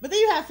 Yes. But then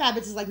you have fat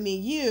bitches like me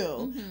and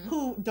you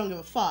who don't give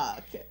a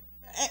fuck.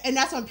 And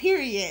that's on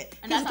period.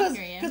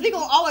 Because we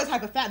gonna always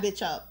hype a fat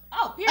bitch up.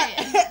 Oh, period.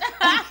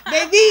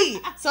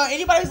 Baby. So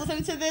anybody who's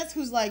listening to this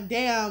who's like,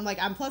 damn, like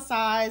I'm plus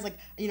size, like,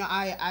 you know,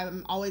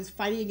 I'm always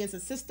fighting against the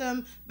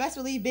system. Best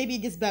believe, baby, it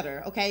gets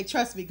better. Okay,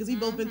 trust me, because we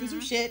both been through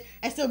some shit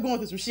and still going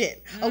through some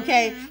shit.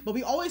 Okay, but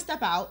we always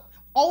step out,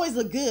 always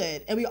look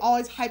good, and we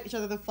always hype each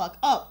other the fuck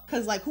up,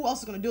 because like who else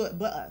is gonna do it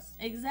but us?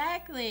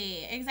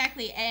 Exactly.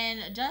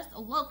 And just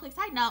a little quick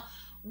side note.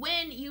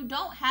 When you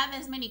don't have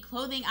as many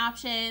clothing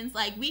options,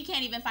 like we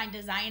can't even find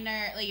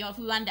designer, like, you know, if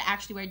we wanted to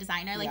actually wear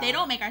designer, like they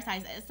don't make our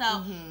sizes.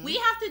 So we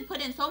have to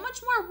put in so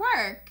much more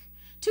work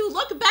to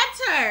look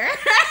better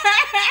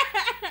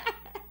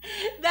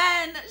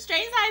than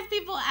straight size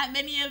people at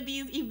many of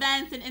these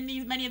events and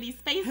in many of these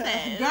spaces.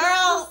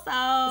 Girl,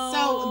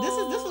 so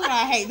this is what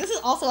I hate. This is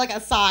also like a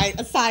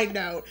side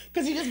note,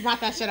 because you just brought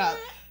that shit up.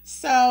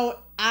 So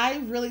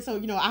I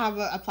have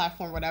a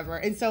platform, whatever.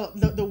 And so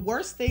the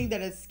worst thing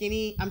that a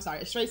straight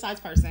size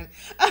person,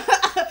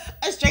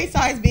 a straight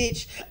size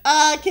bitch,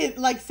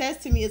 can like says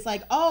to me is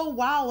like, oh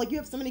wow, like you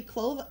have so many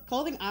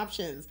clothing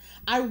options.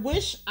 I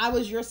wish I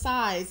was your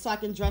size so I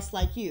can dress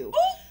like you.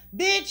 Ooh.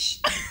 Bitch.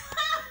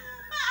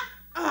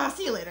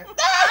 See you later.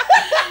 Let's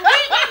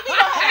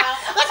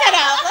head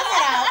out.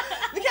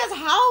 Because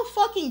how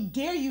fucking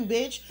dare you,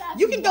 bitch? That's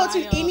you can wild.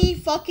 Go to any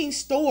fucking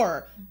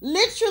store,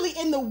 literally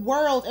in the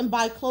world, and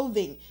buy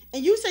clothing.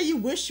 And you say you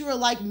wish you were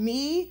like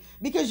me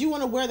because you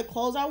want to wear the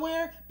clothes I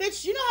wear?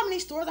 Bitch, you know how many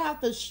stores I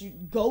have to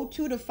go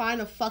to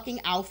find a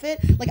fucking outfit?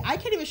 Like, I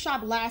can't even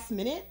shop last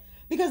minute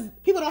because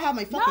people don't have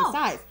my fucking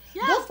size.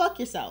 Yeah. Go fuck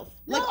yourself.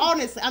 No. Like,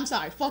 honestly, I'm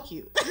sorry. Fuck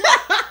you.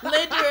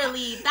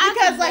 Literally. That's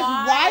because, like,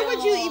 wild. Why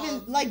would you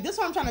even, like, this is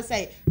what I'm trying to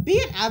say.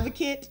 Be an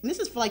advocate, and this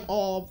is for, like,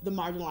 all the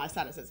marginalized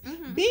statuses.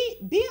 Be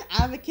an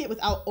advocate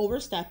without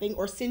overstepping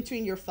or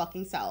centering your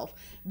fucking self.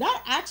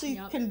 That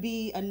actually can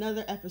be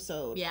another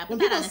episode. Yeah, put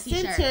that on a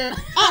t-shirt.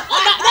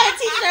 Not a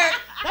t-shirt.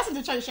 That's a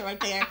Detroit shit right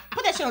there.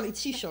 Put that shit on a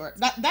t-shirt.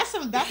 That's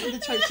some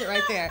Detroit shit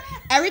right there.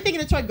 Everything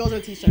in Detroit goes on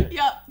a t-shirt.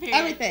 Yep. Period.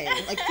 Everything.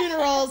 Like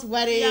funerals,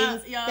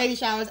 weddings, baby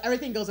showers,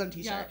 everything goes on a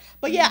t-shirt.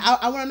 But yeah,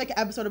 I want to make an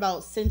episode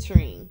about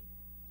centering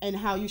and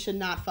how you should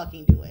not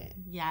fucking do it.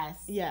 Yes.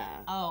 Yeah.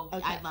 Oh,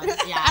 okay. I'd love it.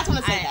 Yeah. I just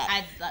want to say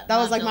that. That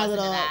was like my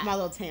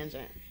little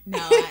tangent. No,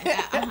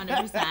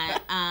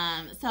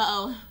 100%.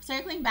 So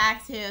circling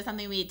back to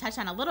something we touched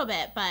on a little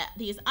bit, but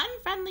these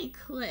unfriendly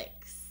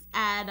cliques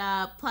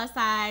at plus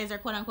size or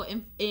quote unquote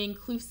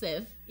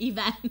inclusive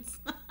events.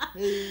 So tell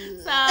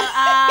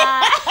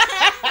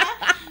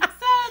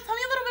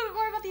me a little bit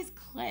more about these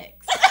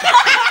cliques.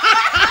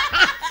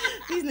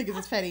 These niggas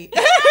is petty.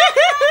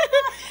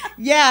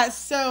 Yeah,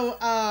 so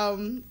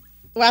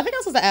well, I think I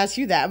was supposed to ask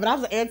you that, but I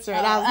was answering.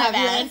 I was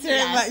having you answer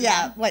it, but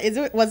yeah.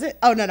 Wait, was it?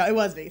 Oh, no, it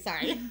was me.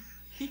 Sorry.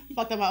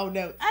 Fucked up my own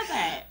notes.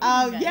 Okay.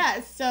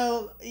 Yeah,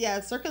 so,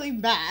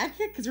 circling back,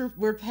 because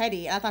we're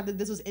petty, I thought that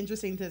this was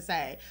interesting to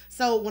say.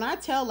 So, when I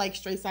tell, like,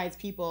 straight-sized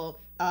people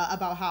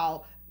about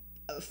how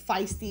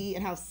feisty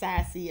and how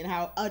sassy and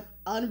how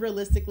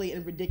unrealistically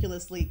and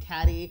ridiculously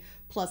catty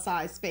plus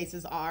size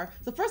spaces are.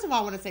 So first of all,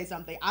 I want to say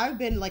something. I've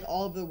been like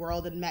all over the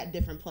world and met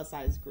different plus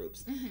size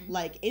groups. Mm-hmm.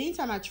 Like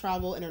anytime I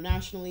travel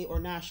internationally or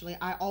nationally,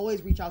 I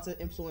always reach out to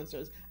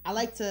influencers. I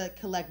like to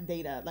collect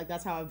data. Like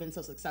that's how I've been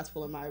so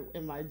successful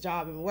in my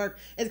job and work.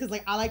 It's because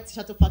like I like to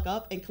shut the fuck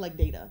up and collect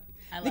data.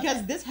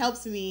 Because this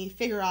helps me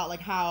figure out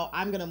like how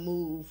I'm gonna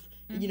move,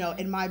 you know,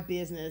 in my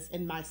business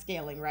and my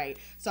scaling, right?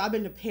 So I've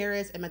been to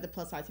Paris and met the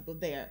plus size people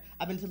there.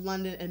 I've been to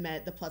London and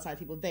met the plus size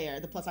people there,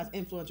 the plus size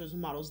influencers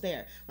and models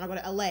there. When I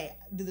go to LA, I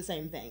do the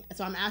same thing. And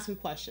so I'm asking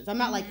questions. I'm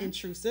not like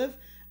intrusive.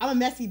 I'm a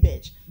messy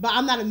bitch, but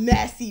I'm not a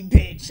messy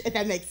bitch, if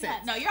that makes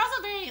sense. Yeah, no, you're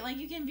also very, like,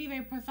 you can be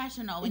very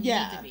professional when you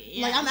need to be.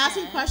 Like, I'm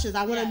asking questions.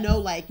 I want to know,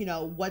 like, you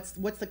know, what's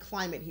the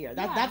climate here?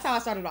 That's how I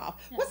started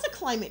off. Yeah. What's the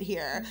climate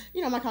here?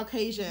 You know, my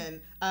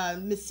Caucasian,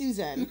 Miss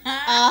Susan.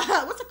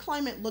 What's the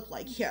climate look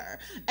like here?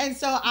 And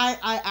so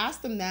I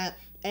asked them that.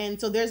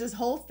 And so there's this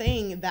whole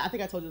thing that I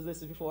think I told you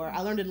this before. I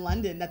learned in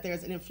London that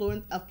there's a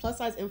plus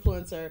size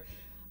influencer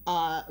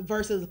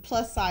versus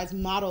plus size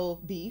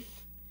model beef.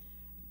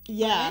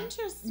 Yeah. Oh,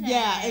 interesting.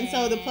 Yeah, and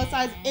so the plus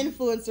size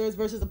influencers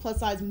versus the plus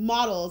size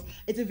models,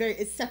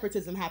 it's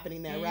separatism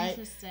happening there, right?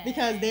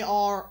 Because they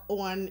are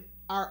on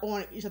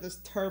each other's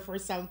turf or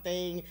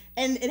something,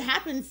 and it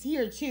happens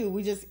here too.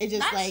 It's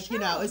That's like true.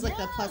 It's like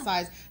the plus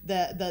size,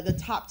 the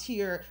top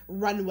tier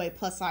runway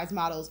plus size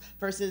models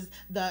versus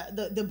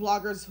the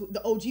bloggers,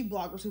 the OG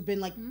bloggers who've been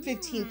like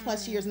 15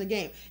 plus years in the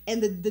game,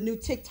 and the new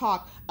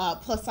TikTok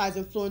plus size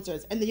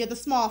influencers, and then you have the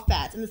small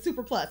fats and the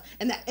super plus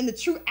and the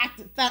true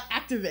fat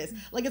activists.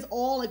 Like it's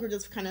all like we're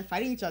just kind of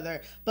fighting each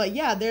other. But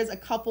yeah, there's a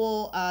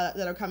couple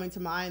that are coming to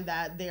mind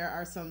that there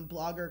are some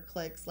blogger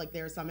cliques, like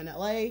there are some in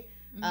LA.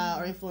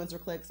 Or influencer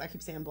cliques. I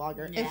keep saying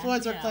blogger.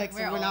 Influencer cliques.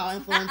 We're not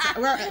influencer.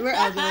 we're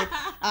elderly.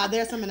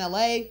 There's some in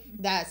LA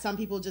that some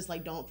people just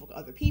like don't fuck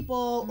other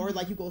people, or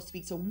like you go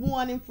speak to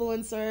one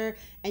influencer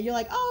and you're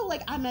like, oh,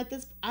 like I met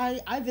this,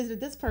 I visited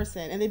this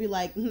person, and they'd be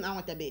like, I don't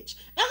like that bitch.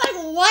 And I'm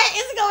like, what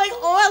is going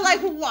on?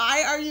 Like,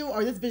 why are you?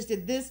 Or this bitch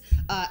did this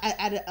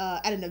at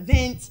an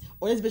event,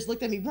 or this bitch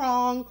looked at me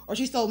wrong, or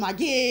she stole my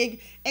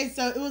gig, and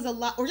so it was a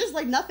lot, or just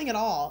like nothing at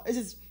all. It's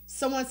just.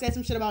 Someone said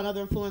some shit about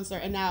another influencer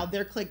and now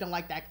their clique don't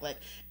like that clique.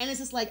 And it's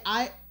just like,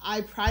 I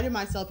prided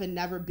myself in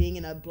never being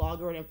in a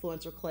blogger or an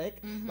influencer clique.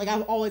 Like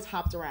I've always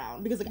hopped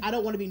around because like I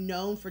don't want to be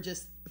known for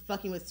just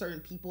fucking with certain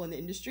people in the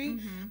industry.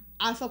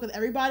 I fuck with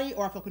everybody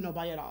or I fuck with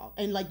nobody at all.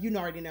 And like, you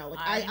already know, like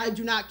I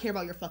do not care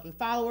about your fucking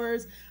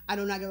followers. I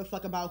do not give a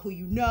fuck about who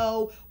you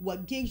know,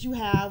 what gigs you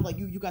have. Like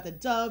you got the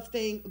Dove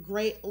thing,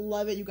 great,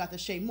 love it. You got the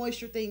Shea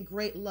Moisture thing,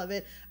 great, love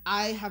it.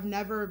 I have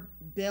never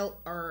built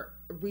or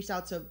reached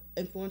out to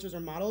influencers or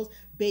models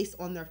based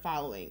on their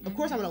following. Of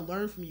course, I want to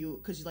learn from you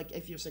because like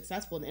if you're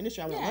successful in the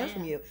industry, I want to learn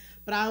from you.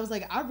 But I was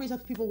like, I've reached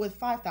out to people with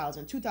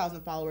 5,000,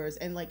 2,000 followers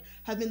and like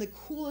have been the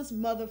coolest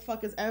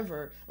motherfuckers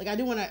ever. Like I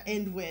do want to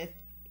end with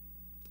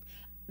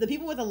the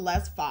people with the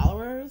less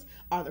followers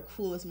are the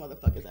coolest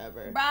motherfuckers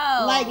ever.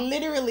 Bro. Like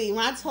literally,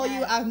 when I tell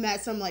you I've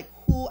met some like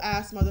cool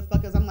ass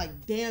motherfuckers, I'm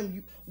like,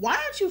 damn, why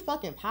aren't you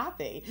fucking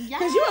popping?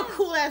 Because you're a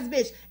cool ass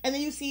bitch. And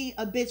then you see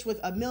a bitch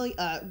with $1 million,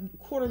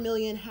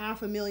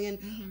 $250,000,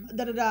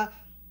 $500,000,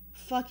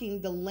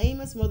 fucking the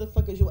lamest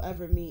motherfuckers you'll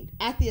ever meet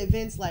at the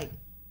events. Like,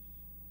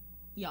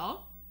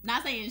 y'all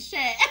not saying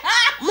shit.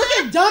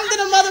 Looking dumb than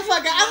a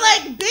motherfucker. I'm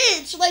like,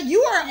 bitch, like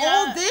you are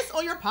all this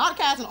on your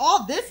podcast and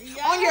all this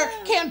on your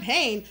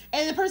campaign,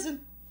 and the person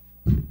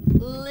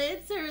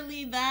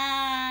literally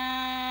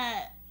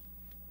that.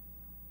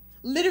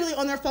 Literally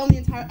on their phone the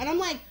entire, and I'm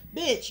like,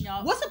 bitch,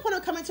 what's the point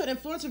of coming to an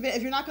influencer event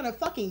if you're not gonna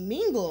fucking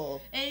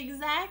mingle?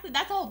 Exactly.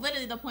 That's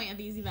literally the point of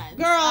these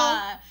events.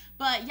 Girl.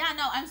 But yeah,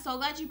 no, I'm so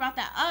glad you brought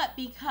that up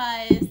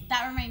because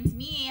that reminds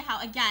me how,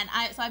 again,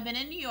 I've been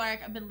in New York.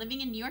 I've been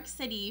living in New York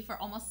City for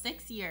almost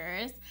 6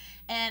 years,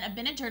 and I've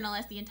been a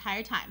journalist the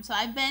entire time. So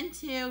I've been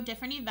to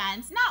different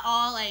events, not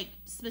all like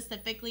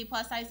specifically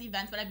plus size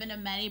events, but I've been to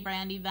many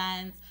brand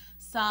events.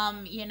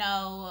 Some, you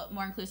know,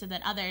 more inclusive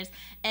than others.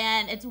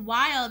 And it's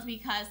wild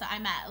because I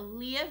met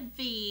Leah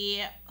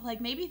V like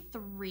maybe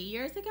 3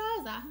 years ago.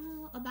 Is that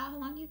about how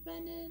long you've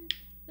been in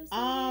the city?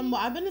 Well,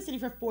 I've been in the city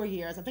for 4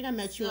 years. I think I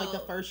met you like the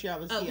first year I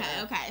was here.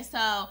 Okay.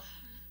 So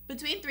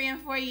between 3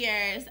 and 4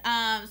 years.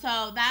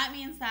 So that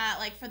means that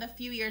like for the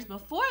few years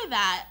before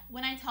that,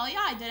 when I tell you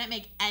I didn't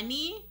make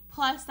any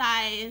plus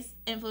size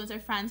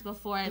influencer friends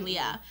before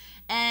Leah.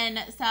 And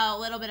so a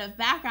little bit of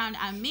background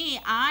on me,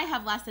 I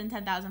have less than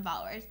 10,000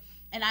 followers.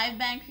 And I've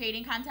been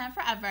creating content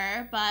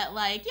forever, but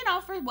like, you know,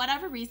 for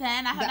whatever reason,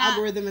 the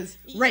algorithm is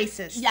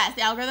racist. Yes,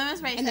 the algorithm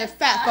is racist. And they're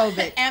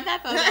fatphobic. And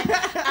fatphobic.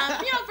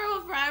 You know,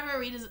 for whatever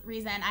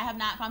reason, I have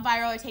not gone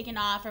viral or taken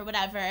off or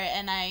whatever.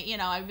 And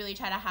I really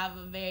try to have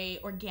a very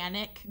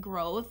organic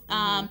growth.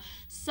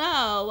 So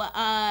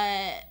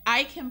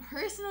I can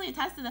personally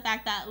attest to the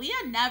fact that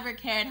Leah never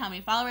cared how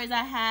many followers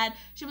I had.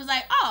 She was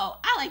like, oh,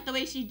 I like the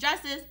way she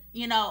dresses.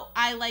 You know,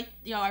 I like,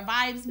 you know, our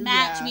vibes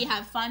match. Yeah. We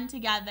have fun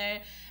together.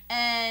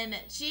 And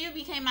she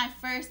became my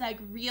first, like,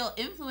 real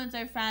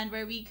influencer friend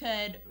where we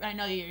could, I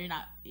know you're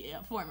not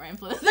a former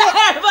influencer,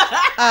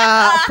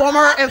 but...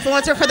 former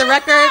influencer for the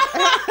record.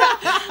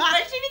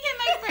 But she became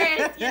my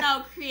first, you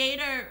know,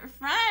 creator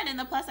friend in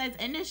the plus size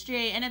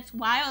industry. And it's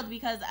wild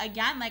because,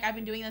 again, like, I've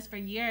been doing this for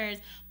years,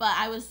 but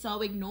I was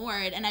so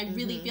ignored. And I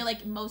really feel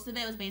like most of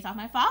it was based off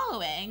my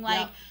following. Like...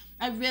 Yep.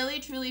 I really,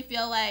 truly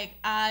feel like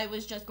I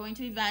was just going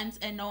to events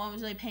and no one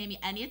was really paying me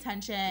any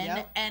attention.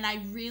 Yep. And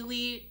I've been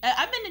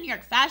to New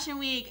York Fashion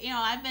Week. You know,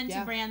 I've been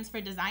to brands for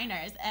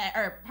designers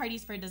or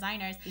parties for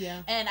designers.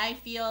 Yeah. And I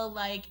feel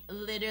like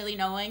literally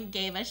no one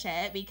gave a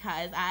shit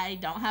because I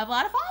don't have a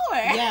lot of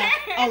followers. Yeah.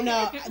 Oh,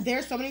 no.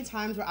 There's so many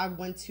times where I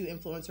went to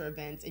influencer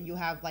events and you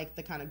have like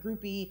the kind of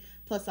groupie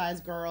plus size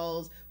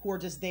girls who are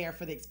just there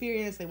for the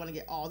experience. They want to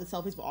get all the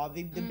selfies with all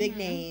the big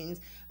names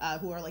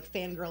who are like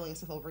fangirling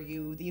stuff over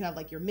you. Then you have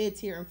like your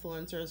mid-tier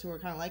influencers who are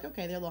kind of like,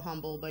 okay, they're a little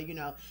humble, but you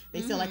know,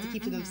 they still like to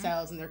keep to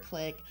themselves and their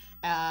clique.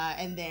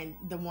 And then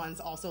the ones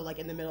also like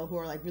in the middle who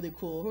are like really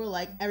cool, who are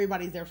like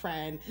everybody's their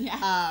friend.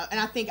 Yeah. And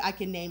I think I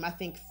can name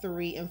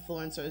 3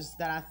 influencers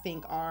that I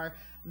think are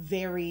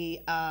very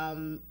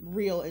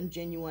real and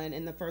genuine.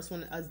 And the first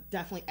one is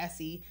definitely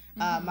Essie,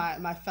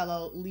 my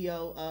fellow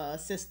Leo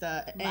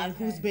sister, and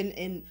who's been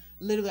in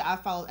literally, I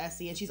followed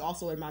Essie and she's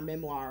also in my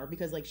memoir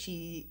because like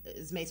she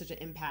has made such an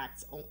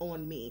impact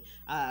on me.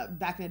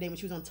 Back in the day when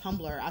she was on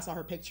Tumblr, I saw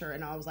her picture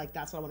and I was like,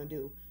 that's what I want to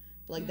do.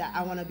 Like that,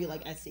 I want to be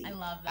like Essie. I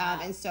love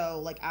that. And so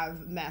like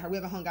I've met her. We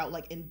haven't hung out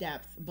like in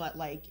depth, but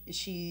like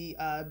she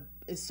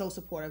is so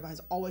supportive. Has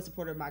always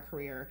supported my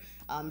career,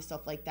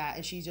 stuff like that.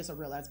 And she's just a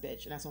real ass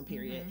bitch, and that's on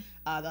period.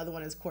 The other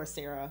one is of course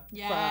Sarah from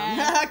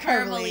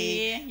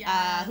Curvily,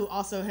 who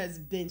also has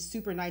been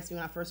super nice to me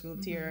when I first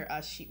moved here.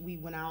 We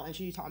went out and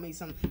she taught me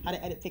how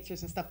to edit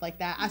pictures and stuff like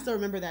that. I still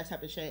remember that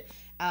type of shit.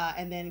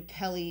 And then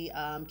Kelly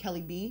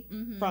B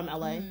from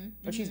LA.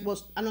 Or she's I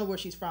don't know where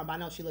she's from, but I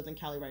know she lives in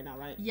Cali right now,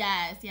 right?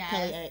 Yes.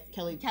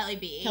 Kelly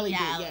B.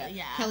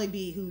 Kelly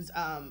B, who's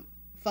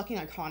fucking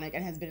iconic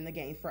and has been in the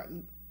game for a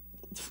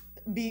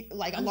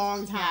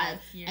long time,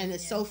 and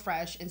is so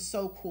fresh and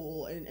so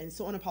cool and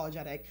so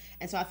unapologetic.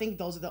 And so I think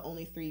those are the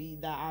only 3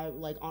 that I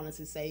like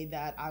honestly say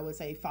that I would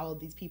say follow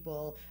these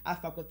people. I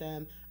fuck with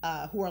them,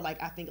 who are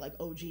like I think like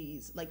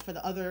OGs. Like for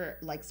the other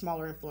like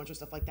smaller influencers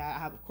stuff like that, I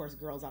have of course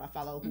girls that I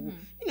follow who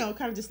you know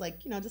kind of just like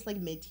just like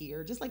mid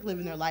tier, just like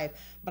living their life.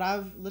 But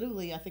I've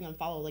literally I think I'm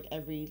followed like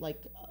every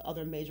like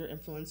other major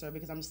influencer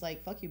because I'm just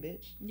like fuck you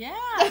bitch. Yeah.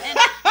 And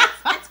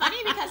it's funny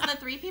because the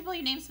 3 people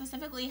you named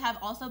specifically have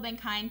also been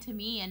kind to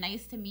me and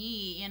nice to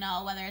me, you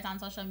know, whether it's on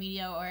social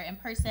media or in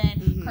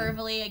person.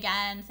 Curvily,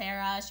 again,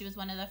 Sarah, she was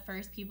one of the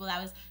first people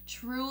that was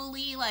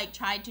truly like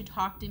tried to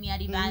talk to me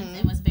at events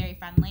and was very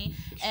friendly.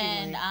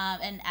 Extremely.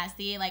 And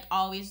Essie like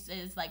always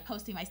is like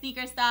posting my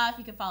sneaker stuff.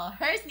 You can follow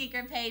her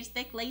sneaker page,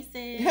 Thick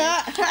Laces.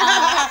 Not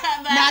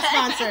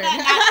sponsored.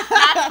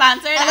 not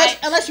sponsored.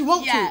 Unless you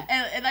want to.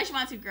 Yeah, unless you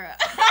want to, girl.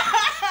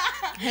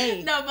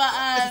 Hey, no, but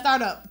it's a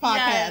startup podcast.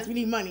 Yes. We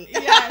need money.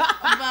 Yes,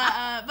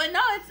 but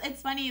no,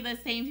 it's funny. The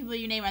same people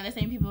you name are the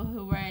same people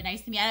who were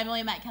nice to me. I've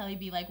only met Kelly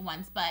B like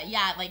once, but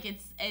yeah, like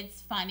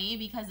it's funny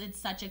because it's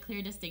such a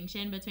clear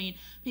distinction between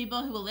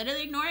people who will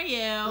literally ignore you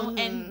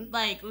and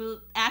like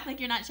act like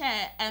you're not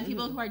shit, and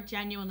people who are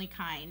genuinely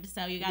kind.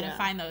 So you got to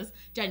find those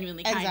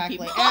genuinely kind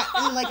people.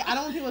 And like I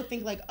don't want people to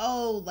think like,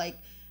 oh, like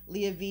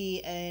Leah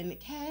V and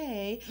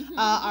Kay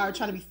are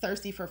trying to be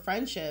thirsty for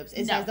friendships.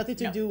 It has nothing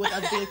to do with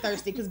us being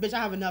thirsty because, bitch, I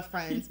have enough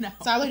friends.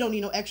 So I really don't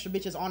need no extra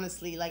bitches,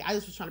 honestly. Like, I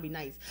just was trying to be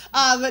nice.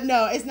 But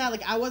no, it's not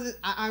like I wasn't.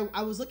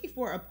 I was looking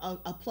for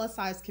a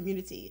plus-size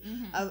community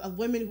of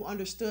women who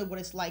understood what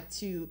it's like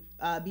to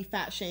be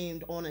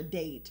fat-shamed on a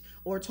date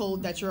or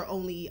told that you're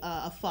only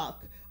a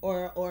fuck.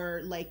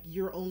 Or like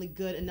you're only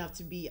good enough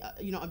to be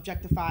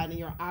objectified and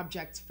you're an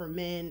object for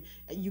men.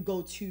 You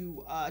go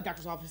to a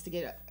doctor's office to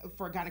get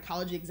for a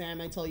gynecology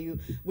exam and tell you,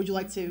 would you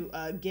like to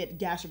get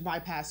gastric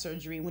bypass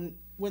surgery?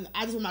 When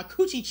I just want my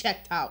coochie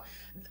checked out.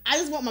 I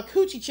just want my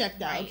coochie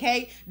checked out. Right.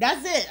 Okay,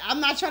 that's it.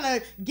 I'm not trying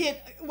to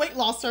get weight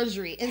loss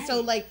surgery. And so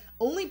like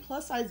only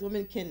plus size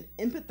women can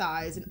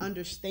empathize and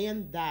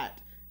understand that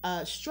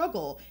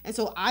struggle. And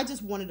so I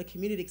just wanted a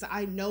community because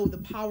I know the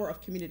power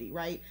of community,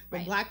 right?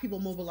 When Black people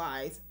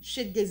mobilize,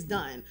 shit gets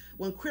done.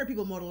 When queer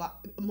people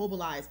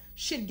mobilize,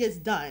 shit gets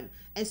done.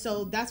 And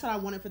so that's what I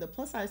wanted for the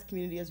plus size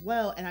community as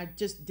well, and I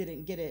just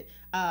didn't get it.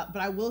 But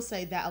I will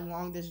say that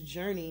along this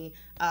journey,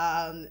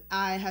 I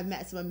have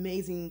met some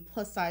amazing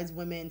plus size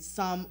women.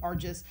 Some are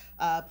just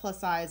plus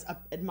size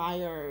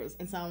admirers,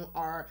 and some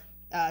are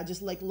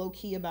just like low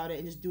key about it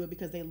and just do it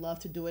because they love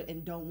to do it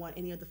and don't want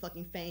any of the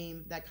fucking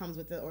fame that comes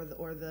with it,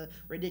 or the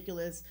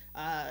ridiculous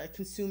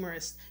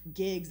consumerist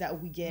gigs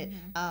that we get.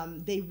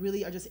 They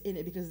really are just in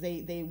it because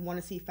they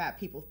want to see fat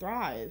people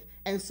thrive,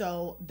 and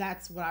so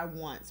that's what I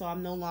want. So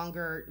I'm no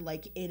longer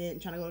like in it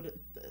and trying to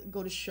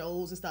go to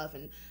shows and stuff,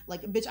 and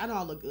like, bitch, I know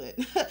I look good.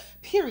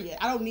 Period.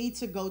 I don't need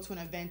to go to an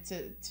event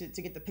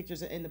to get the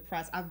pictures in the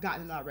press. I've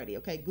gotten it already.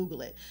 Okay,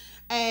 Google it.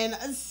 And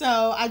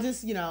so I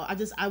just,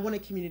 I want a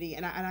community,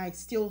 and I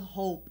still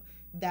hope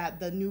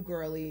that the new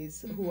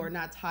girlies who are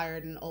not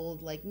tired and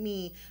old like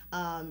me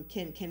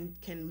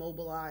can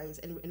mobilize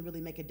and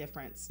really make a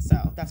difference.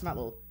 So that's my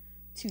little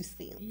 2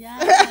 cents.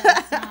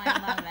 Yes, no,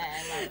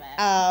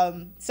 I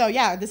love it. So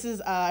yeah, this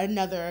is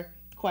another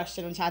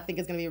question which I think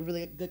is going to be a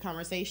really good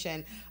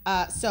conversation.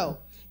 So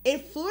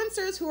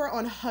influencers who are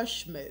on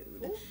hush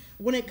mode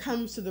when it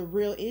comes to the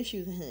real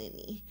issues,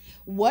 honey,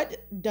 when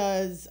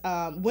does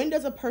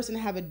a person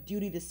have a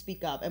duty to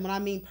speak up? And when I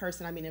mean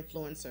person, I mean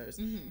influencers.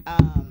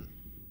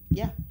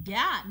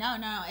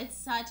 No, it's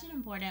such an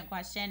important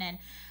question, and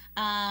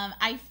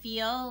I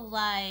feel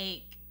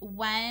like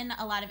when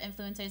a lot of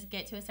influencers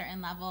get to a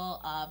certain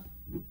level of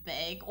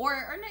big, or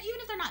even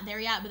if they're not there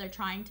yet but they're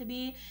trying to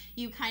be,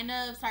 you kind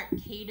of start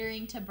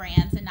catering to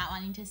brands and not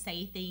wanting to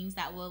say things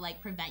that will like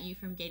prevent you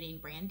from getting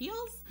brand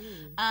deals.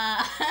 And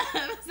I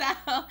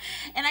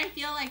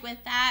feel like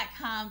with that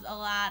comes a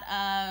lot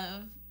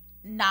of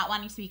not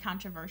wanting to be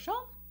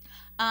controversial.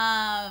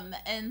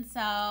 And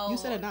so you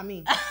said it, not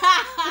me.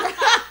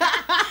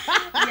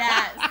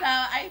 Yeah, so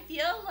I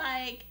feel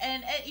like,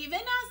 and even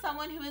as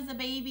someone who is a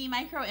baby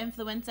micro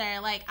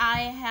influencer, like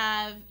I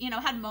have,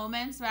 had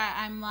moments where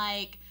I'm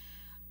like,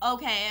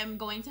 okay, I'm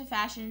going to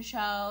fashion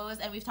shows,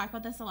 and we've talked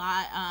about this a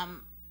lot,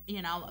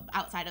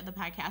 outside of the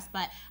podcast,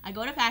 but I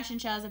go to fashion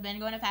shows. I've been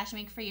going to Fashion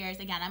Week for years.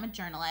 Again, I'm a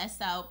journalist,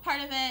 so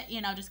part of it,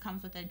 just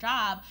comes with the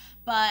job.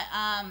 But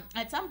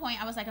at some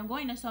point, I was like, I'm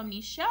going to so many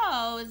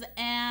shows,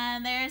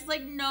 and there's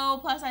like no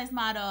plus size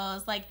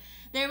models. Like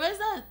there was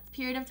a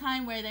period of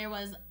time where there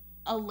was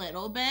a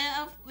little bit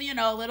of,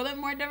 a little bit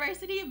more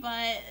diversity,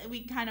 but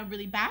we kind of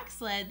really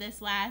backslid this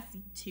last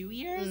 2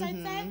 years,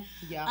 I'd say.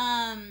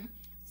 Yeah.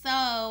 So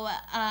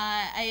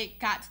I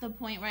got to the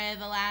point where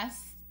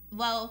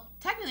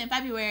technically in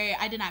February,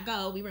 I did not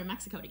go. We were in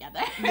Mexico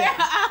together. Yeah.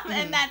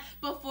 And then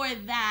before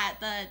that,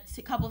 the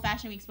couple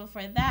fashion weeks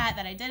before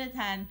that I did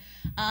attend,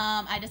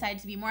 I decided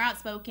to be more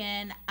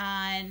outspoken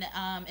on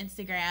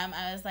Instagram.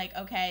 I was like,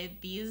 okay,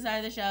 these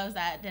are the shows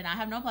that did not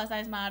have no plus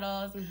size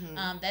models.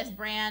 This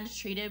brand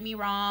treated me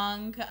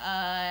wrong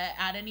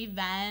at an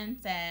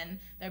event, and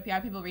their PR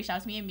people reached out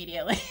to me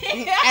immediately.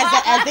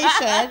 as they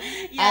should.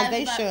 Yes, as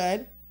they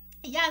should.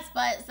 Yes,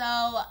 but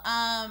so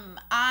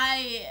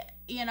I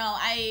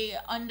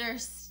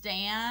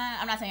understand.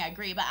 I'm not saying I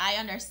agree, but I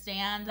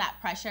understand that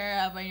pressure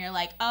of when you're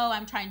like, oh,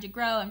 I'm trying to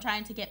grow, I'm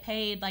trying to get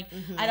paid, like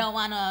I don't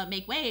want to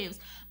make waves.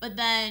 But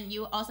then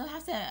you also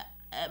have to,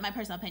 my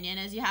personal opinion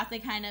is, you have to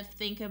kind of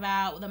think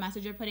about the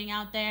message you're putting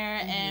out there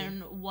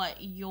and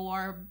what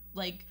you're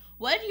like,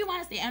 what do you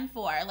want to stand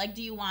for? Like,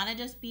 do you want to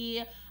just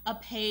be a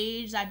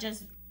page that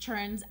just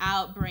churns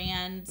out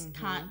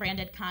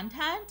branded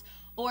content?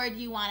 Or do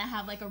you want to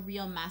have like a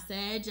real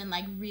message and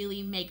like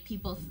really make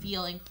people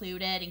feel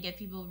included and give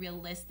people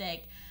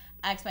realistic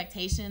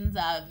expectations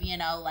of,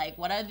 like,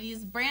 what are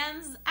these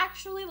brands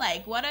actually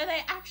like? What are they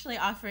actually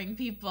offering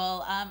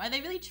people? Are they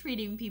really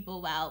treating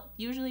people well?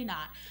 Usually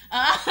not.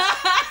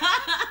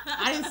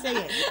 I didn't say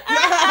it.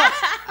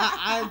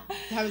 I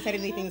haven't said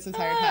anything this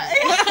entire time.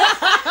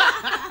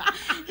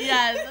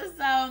 Yes,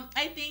 so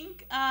I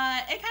think it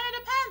kind of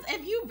depends.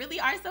 If you really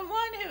are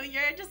someone who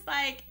you're just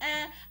like,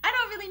 I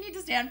don't really need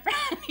to stand for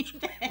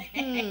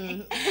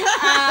anything,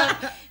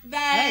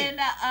 then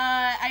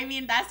I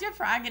mean, that's your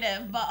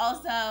prerogative. But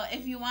also,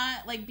 if you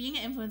want, like, being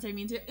an influencer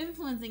means you're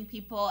influencing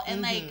people,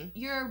 and like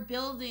you're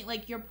building,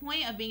 like, your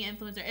point of being an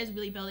influencer is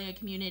really building a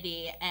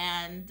community,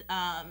 and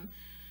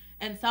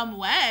in some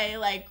way,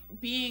 like,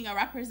 being a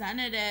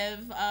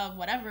representative of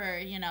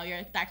whatever,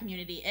 that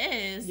community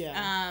is.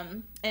 Yeah.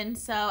 And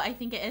so I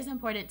think it is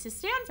important to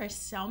stand for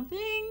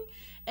something.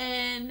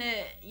 And,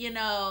 again,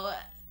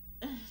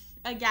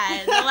 it's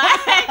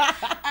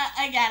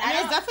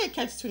definitely a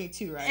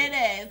catch-22, right?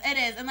 It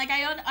is. And, like,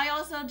 I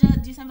also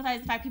just do sympathize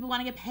with the fact people want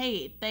to get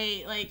paid.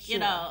 They, like,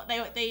 sure.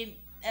 They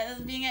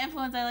as being an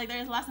influencer, like,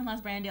 there's less and less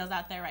brand deals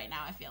out there right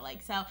now, I feel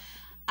like. So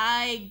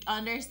I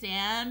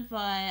understand, but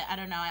I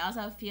don't know. I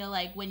also feel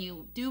like when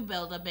you do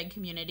build a big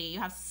community, you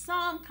have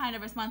some kind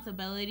of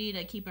responsibility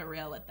to keep it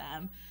real with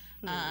them.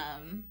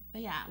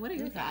 But yeah, what are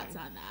your thoughts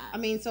on that? I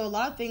mean, so a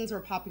lot of things were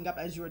popping up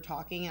as you were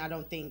talking, and I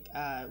don't think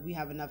we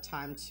have enough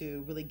time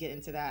to really get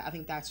into that. I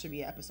think that should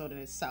be an episode in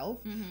itself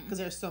because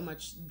there's so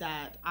much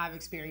that I've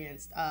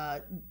experienced.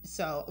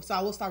 So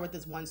I will start with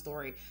this one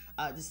story,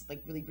 just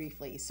like really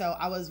briefly. So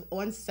I was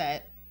on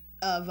set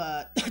of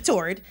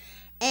Tord,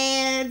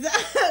 and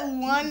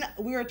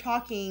we were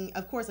talking.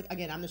 Of course, like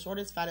again, I'm the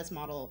shortest, fattest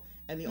model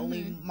and the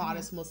only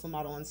modest Muslim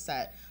model on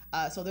set.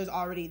 So there's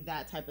already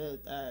that type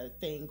of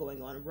thing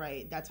going on,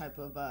 right? That type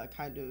of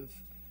kind of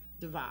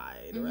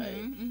divide,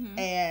 right?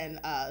 And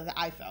that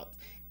I felt.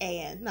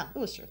 And no, it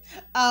was true.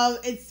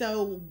 And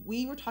so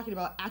we were talking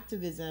about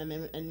activism,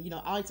 and you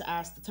know, I like to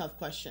ask the tough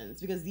questions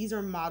because these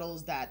are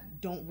models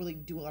that don't really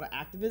do a lot of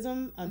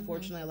activism.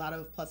 Unfortunately, a lot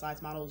of plus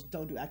size models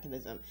don't do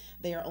activism.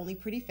 They are only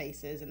pretty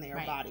faces and they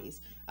are bodies.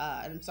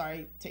 And I'm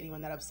sorry to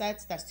anyone that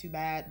upsets. That's too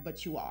bad,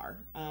 but you are.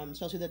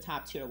 Especially the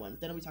top tier ones.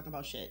 They don't be talking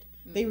about shit.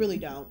 They really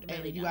don't.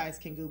 And you guys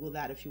can Google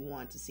that if you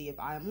want to see if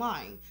I am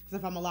lying. Because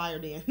if I'm a liar,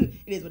 then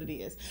it is what it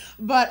is.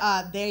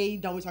 But they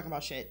don't be talking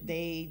about shit.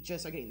 They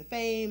just are getting the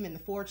fame and the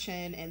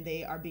fortune, and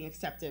they are being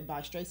accepted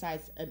by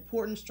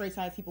important straight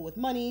size people with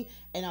money,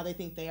 and now they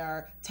think they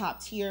are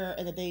top tier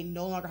and that they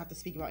no longer have to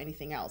speak about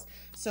anything else.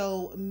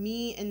 So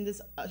me and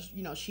this, I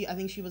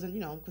think she wasn't,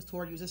 because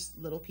Tord uses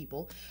little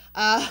people,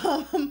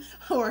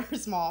 or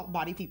small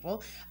body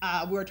people.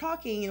 We were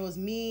talking, and it was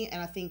me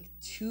and I think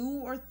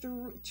two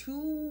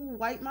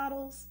white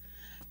models,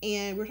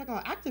 and we were talking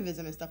about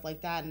activism and stuff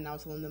like that, and I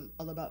was telling them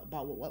all about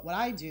what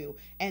I do.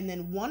 And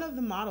then one of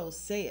the models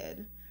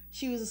said,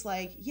 she was just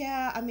like,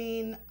 yeah, I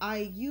mean, I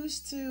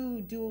used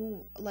to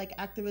do like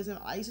activism,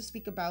 I used to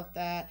speak about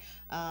that,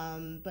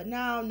 but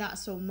now not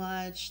so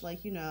much,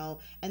 like, and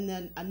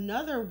then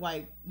another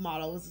white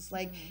model was just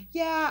like,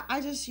 yeah,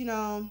 I just,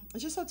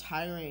 it's just so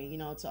tiring,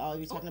 to all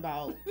you talking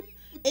about.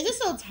 It's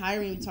just so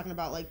tiring talking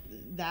about like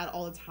that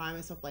all the time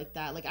and stuff like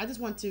that. Like, I just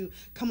want to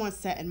come on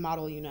set and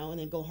model, and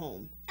then go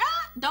home.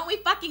 Don't we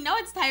fucking know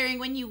it's tiring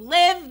when you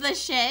live the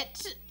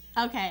shit?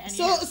 Okay.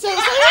 So you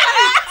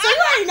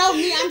already know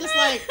me. I'm just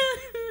like,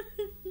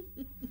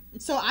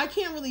 so I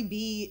can't really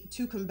be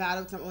too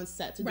combative because I'm on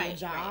set to do a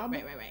job.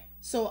 Right.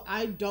 So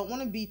I don't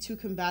want to be too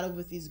combative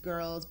with these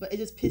girls, but it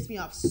just pissed me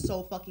off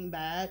so fucking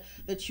bad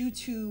that you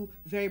two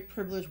very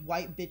privileged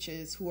white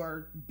bitches who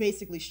are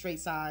basically straight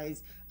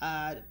size,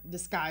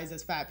 disguised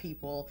as fat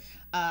people,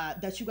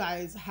 that you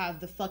guys have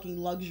the fucking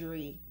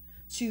luxury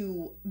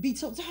to be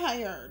so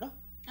tired.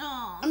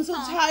 Oh, I'm so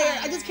tired.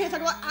 I just can't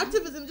talk about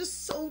activism.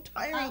 Just so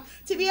tiring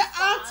to be an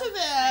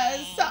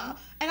activist.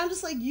 And I'm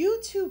just like,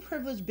 you two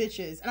privileged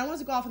bitches. And I wanted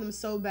to go off on them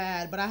so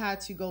bad, but I had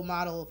to go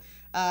model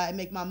and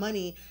make my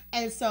money.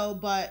 And so,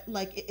 but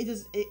like,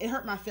 it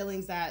hurt my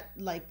feelings that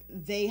like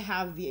they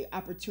have the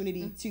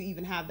opportunity to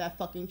even have that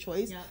fucking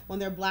choice when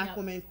they're black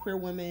women, queer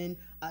women,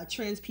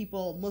 trans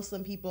people,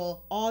 Muslim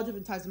people, all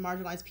different types of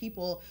marginalized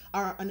people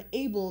are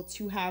unable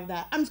to have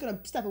that. I'm just gonna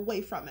step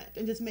away from it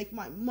and just make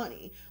my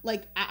money.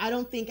 Like, I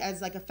don't think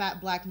as like a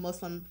fat black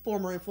Muslim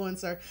former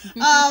influencer,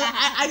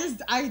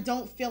 I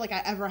don't feel like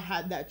I ever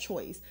had that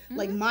choice.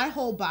 Like, my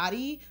whole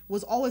body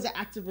was always an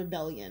act of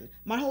rebellion.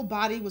 My whole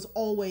body was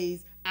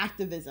always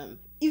activism,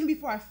 even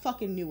before I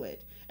fucking knew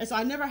it. And so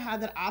I never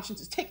had that option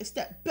to take a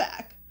step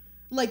back.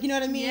 Like, you know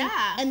what I mean?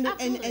 Yeah,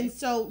 absolutely. And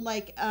so,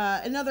 like,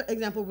 another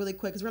example really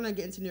quick, because we're going to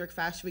get into New York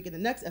Fashion Week in the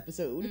next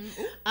episode.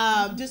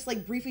 Just,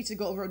 like, briefly to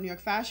go over New York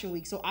Fashion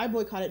Week. So I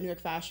boycotted New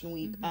York Fashion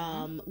Week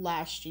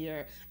last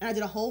year, and I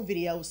did a whole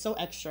video. It was so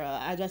extra.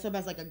 I dressed up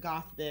as, like, a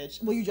goth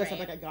bitch. Well, you dressed up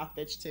like a goth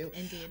bitch, too.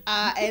 Indeed.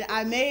 And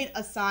I made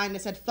a sign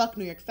that said, fuck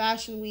New York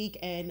Fashion Week,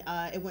 and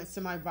it went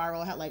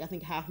semi-viral. It had, like, I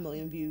think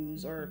 500,000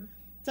 views or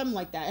something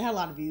like that. It had a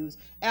lot of views.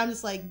 And I'm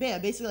just like,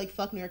 basically like,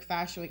 fuck New York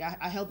Fashion Week.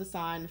 I held the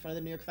sign in front of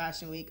the New York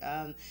Fashion Week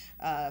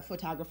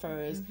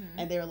photographers,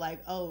 and they were like,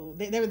 oh,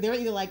 they were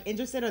either like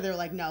interested or they were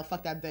like, no,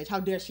 fuck that bitch. How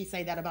dare she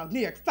say that about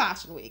New York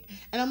Fashion Week?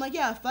 And I'm like,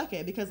 yeah, fuck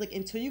it. Because like,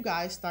 until you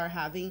guys start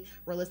having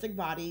realistic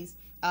bodies,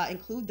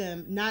 include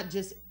them not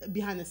just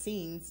behind the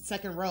scenes,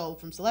 second row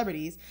from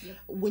celebrities,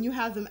 when you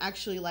have them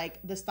actually like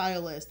the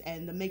stylist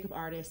and the makeup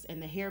artist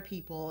and the hair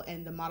people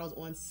and the models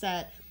on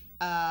set,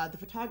 the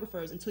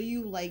photographers, until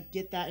you like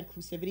get that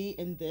inclusivity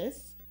in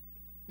this,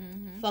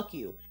 fuck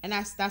you. And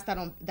that's that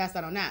on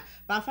that.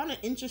 But I found it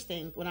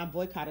interesting when I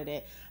boycotted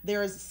it.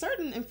 There's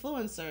certain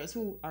influencers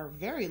who are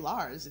very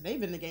large. They've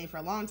been in the game for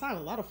a long time,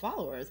 a lot of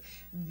followers.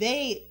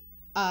 They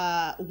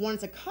wanted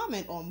to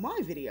comment on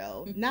my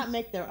video, not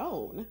make their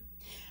own.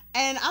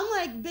 And I'm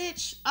like,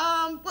 bitch,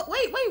 but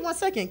wait 1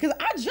 second, because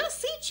I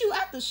just seen you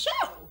at the show.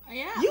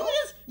 Yeah. You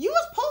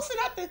was posting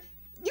at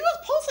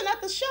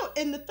the show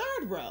in the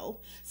third row.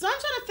 So I'm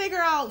trying to figure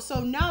out,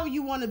 so now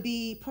you want to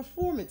be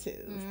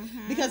performative.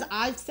 Because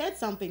I've said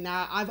something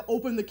now. I've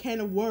opened the can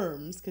of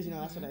worms, because,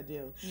 that's what I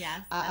do.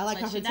 Yes, I like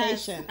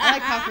confrontation. I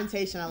like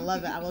confrontation. I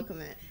love it. I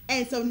welcome it.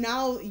 And so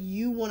now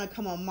you want to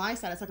come on my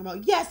side and talk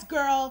about, yes,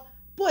 girl,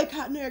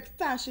 boycott New York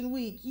Fashion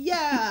Week.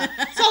 Yeah.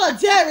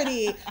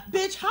 Solidarity.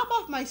 Bitch, hop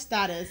off my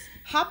status.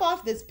 Hop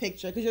off this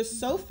picture, because you're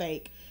so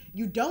fake.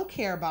 You don't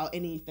care about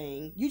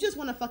anything. You just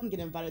want to fucking get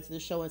invited to the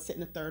show and sit in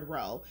the third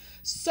row.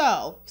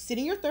 So sit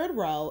in your third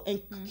row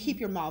and keep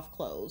your mouth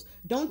closed.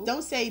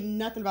 Don't say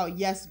nothing about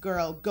yes,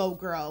 girl, go,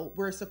 girl.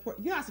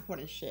 You're not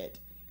supporting shit.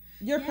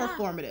 You're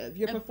performative.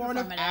 You're a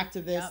performative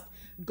activist. Yep.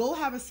 Go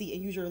have a seat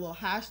and use your little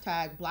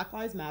hashtag Black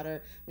Lives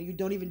Matter when you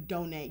don't even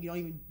donate, you don't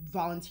even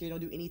volunteer, you don't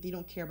do anything, you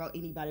don't care about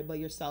anybody but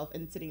yourself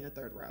and sitting in the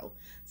third row.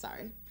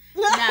 Sorry.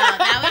 No,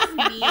 that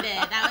was needed.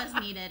 That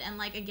was needed. And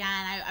like, again,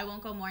 I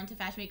won't go more into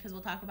Fashion Week because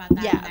we'll talk about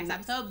that in the next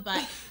episode.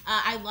 But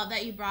I love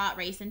that you brought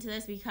race into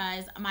this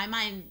because my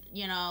mind,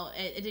 you know,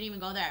 it didn't even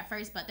go there at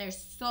first. But there's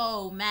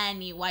so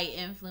many white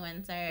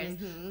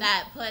influencers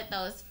that put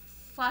those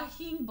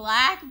fucking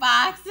black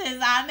boxes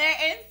on their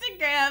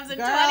Instagrams in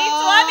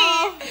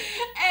 2020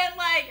 and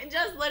like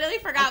just literally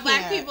forgot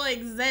black people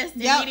exist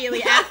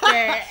immediately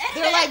after.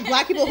 They're like,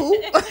 black people who?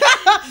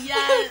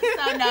 Yes,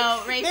 so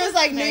no, race. There's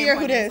like New Year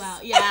who this? Well.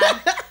 Yeah.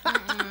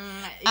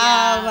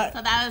 Yeah,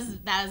 so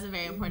that was a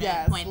very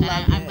important point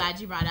that I'm glad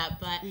you brought up.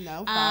 But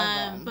no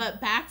problem. But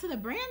back to the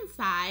brand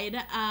side,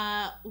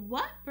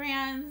 what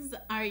brands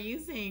are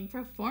using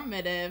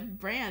performative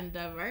brand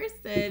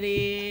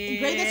diversity?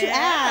 Great that you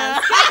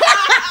asked.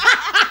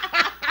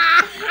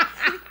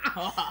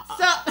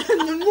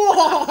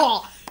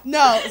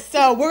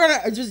 So we're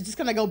gonna just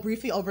gonna go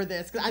briefly over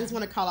this because I just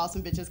want to call out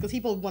some bitches because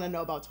people want to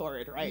know about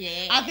Torrid, right?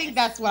 Yeah. I think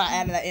that's what I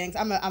added that in.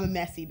 I'm a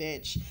messy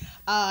bitch,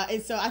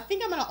 and so I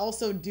think I'm gonna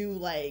also do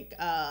like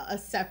a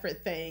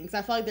separate thing because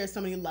I feel like there's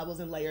so many levels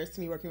and layers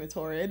to me working with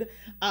Torrid.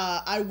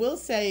 I will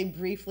say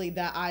briefly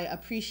that I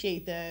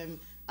appreciate them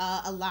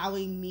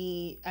allowing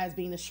me as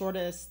being the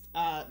shortest,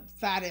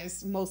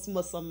 fattest, most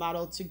Muslim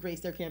model to grace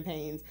their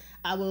campaigns.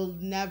 I will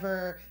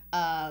never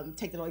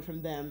take that away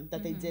from them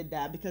that they did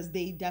that because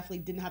they definitely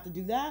didn't have to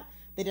do that.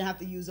 They didn't have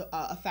to use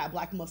a fat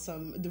black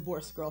Muslim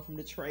divorced girl from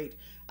Detroit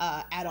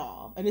at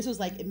all. And this was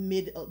like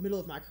middle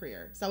of my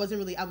career. So I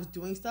was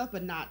doing stuff,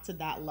 but not to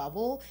that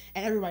level.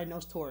 And everybody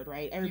knows Torrid,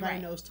 right? Everybody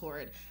knows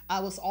Torrid. I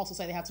will also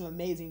say they have some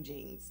amazing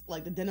jeans.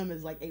 Like the denim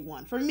is like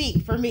A1. For me.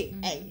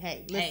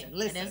 Hey, listen.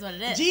 It is what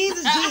it is. Jeans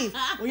is jeans.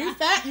 When you're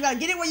fat, you gotta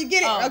get it where you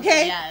get it,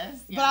 okay?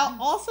 Yes. But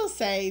I'll also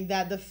say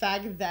that the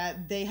fact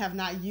that they have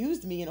not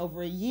used me in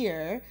over a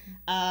year,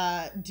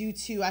 due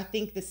to, I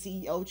think the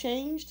CEO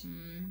changed.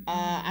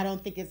 I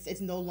don't think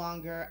it's no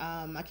longer,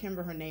 I can't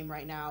remember her name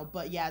right now,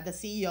 but yeah, the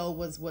CEO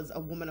was a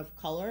woman of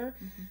color,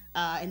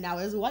 and now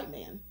is a white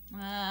man.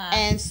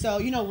 And so,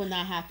 you know, when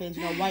that happens,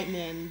 you know, white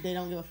men, they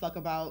don't give a fuck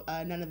about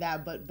none of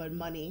that but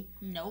money.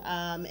 Nope.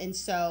 And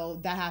so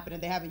that happened,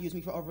 and they haven't used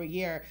me for over a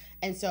year.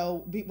 And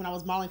so when I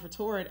was modeling for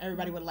Torrid,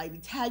 everybody would like be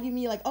tagging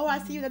me like, oh, I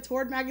see you in a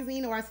Torrid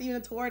magazine, or I see you in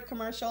a Torrid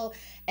commercial.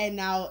 And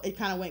now it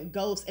kind of went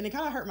ghost, and it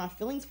kind of hurt my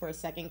feelings for a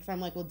second because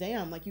I'm like, well,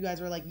 damn, like you guys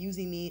were like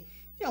using me,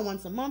 you know,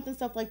 once a month and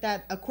stuff like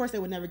that. Of course, they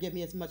would never give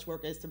me as much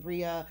work as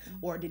Tabria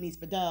or Denise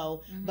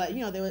Bidot, but, you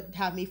know, they would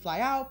have me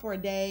fly out for a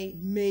day,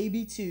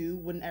 maybe two,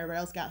 when everybody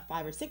else got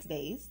 5 or 6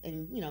 days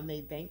and, you know,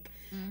 made bank.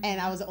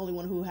 And I was the only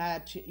one who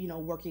had, you know,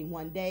 working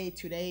 1 day,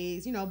 2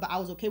 days, you know, but I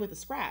was okay with the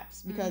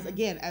scraps because,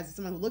 again, as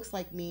someone who looks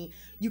like me,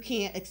 you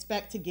can't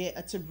expect to get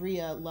a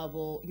Tabria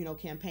level, you know,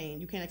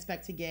 campaign. You can't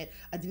expect to get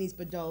a Denise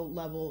Bidot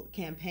level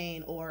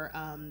campaign or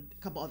a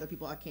couple other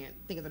people. I can't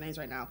think of their names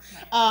right now.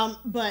 Right.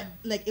 But,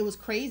 like, it was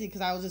crazy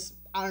because I was just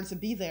honored to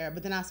be there.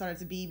 But then I started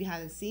to be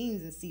behind the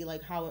scenes and see,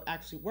 like, how it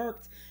actually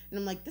worked. And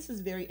I'm like, this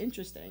is very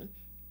interesting.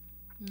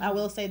 I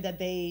will say that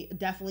they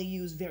definitely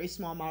use very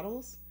small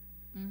models.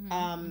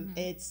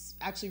 It's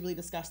actually really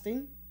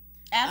disgusting.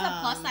 As a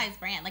plus size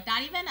brand, like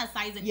not even a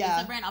size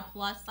inclusive brand, a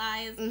plus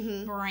size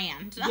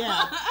brand.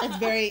 Yeah, it's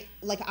very,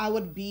 like, I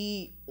would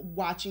be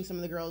watching some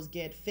of the girls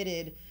get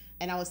fitted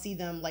and I would see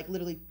them like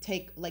literally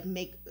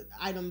make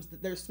items,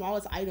 their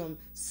smallest item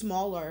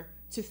smaller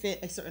to fit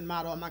a certain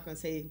model. I'm not going to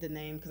say the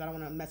name because I don't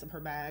want to mess up her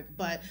bag,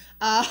 but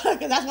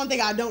because that's one thing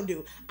I don't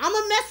do. I'm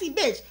a messy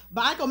bitch,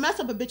 but I can mess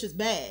up a bitch's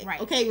bag.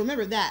 Right. Okay,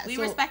 remember that. We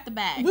respect the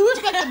bag. We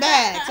respect the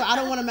bag, so I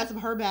don't want to mess up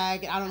her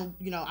bag. I don't,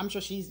 you know, I'm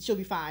sure she'll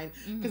be fine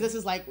because this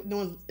is like no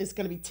one. It's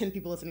going to be 10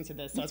 people listening to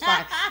this, so it's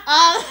fine.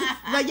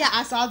 But yeah,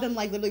 I saw them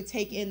like literally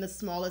take in the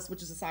smallest,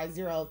 which is a size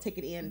 0, take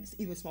it in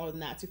even smaller than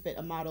that to fit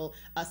a model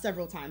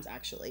several times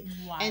actually.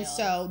 Wild. And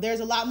so there's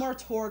a lot more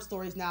Torrid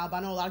stories now, but I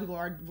know a lot of people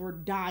were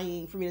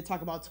dying for me to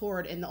talk about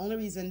Torrid, and the only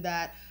reason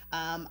that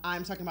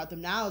I'm talking about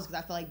them now is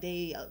because I feel like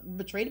they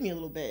betrayed me a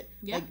little bit,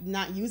 like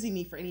not using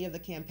me for any of the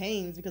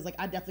campaigns because like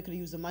I definitely could have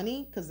used the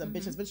money because the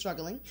bitch has been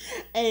struggling,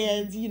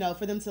 and you know,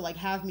 for them to like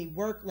have me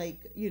work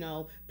like, you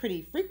know,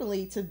 pretty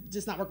frequently to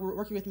just not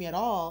working with me at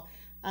all.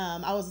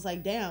 I was just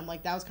like, damn,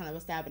 like that was kind of a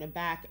stab in the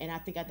back. And I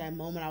think at that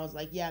moment I was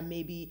like, yeah,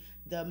 maybe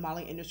the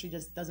modeling industry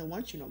just doesn't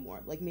want you no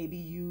more. Like maybe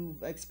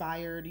you've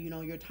expired, you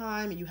know, your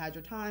time and you had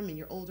your time and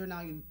you're older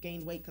now, you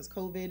gained weight because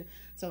COVID.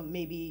 So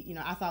maybe, you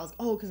know, I thought it was,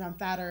 oh, because I'm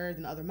fatter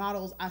than other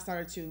models. I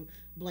started to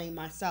blame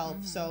myself.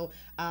 So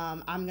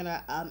I'm going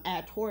to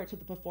add Torrid to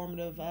the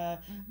performative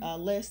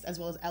list as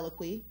well as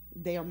Eloquy.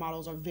 Their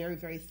models are very,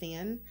 very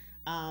thin.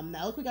 Now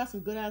Eloquy got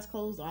some good ass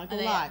clothes on. I ain't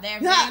gonna They- lie.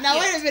 they're Now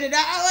very wait a minute. Wait.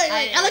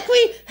 I-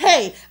 Eloquy,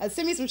 hey,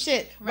 send me some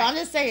shit. But Right. I'm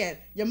just saying,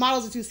 your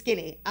models are too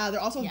skinny. They're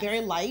also Yes.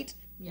 very light,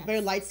 Yes.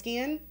 very light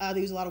skinned. They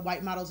use a lot of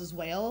white models as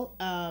well.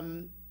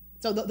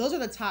 So those are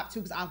the top two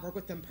because I've worked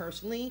with them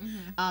personally.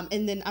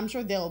 And then I'm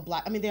sure they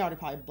already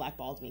probably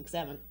blackballed me because they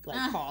haven't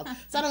called.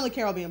 So I don't really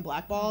care about being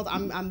blackballed.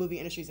 I'm movie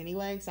industries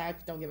anyway, so I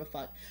don't give a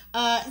fuck.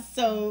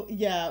 So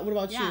yeah, what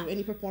about you?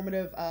 Any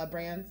performative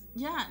brands?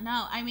 Yeah,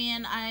 no, I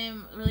mean,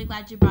 I'm really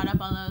glad you brought up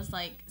all those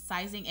like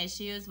sizing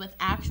issues with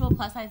actual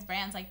plus size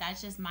brands. Like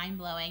that's just mind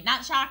blowing.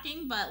 Not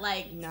shocking, but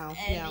like you know,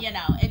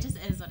 it just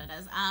is what it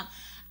is.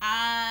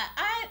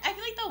 I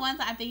feel like the ones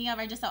that I'm thinking of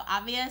are just so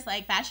obvious.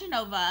 Like Fashion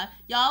Nova,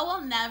 y'all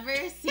will never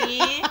see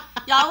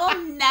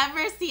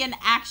an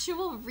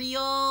actual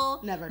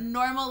real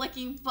normal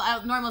looking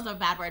normal's a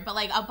bad word, but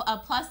like a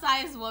plus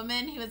size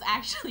woman who is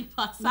actually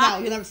plus size. No,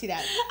 you'll never see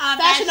that.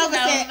 Fashion Nova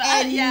said,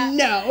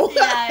 no.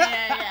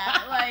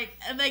 Yeah.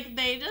 Like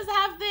they just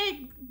have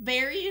the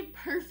very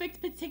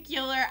perfect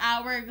particular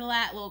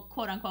hourglass, well,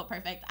 quote unquote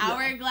perfect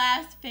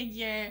hourglass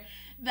figure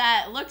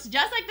that looks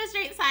just like the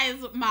straight size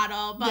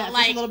model, but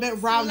like a little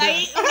bit rounder.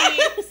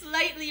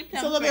 Slightly plumper.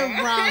 It's a little bit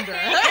rounder.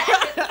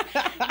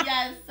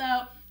 Yes,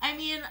 so I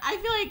mean, I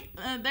feel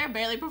like they're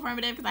barely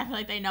performative because I feel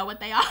like they know what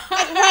they are.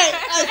 Right.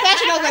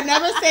 Fashion Nova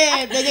never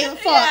said they gave a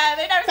fuck. Yeah,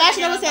 they never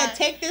Fashion Nova said,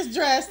 take this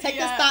dress, take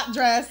this stock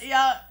dress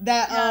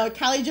that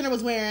Kylie Jenner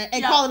was wearing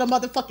and call it a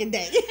motherfucking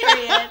day.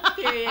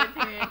 Period.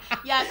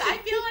 Yes, I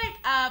feel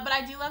like, but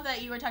I do love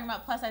that you were talking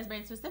about plus size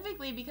brands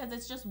specifically because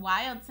it's just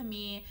wild to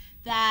me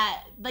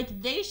that like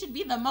they should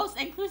be the most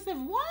inclusive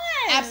ones.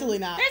 Absolutely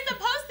not. They're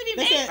supposed to be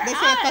They made said, for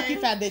us. fuck you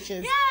fat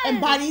bitches.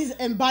 Yes.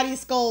 And body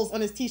skulls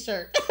on his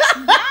t-shirt.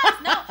 Yes,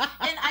 no.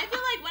 And I feel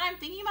like when I'm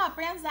thinking about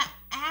brands that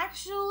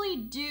actually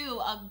do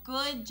a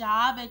good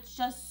job, it's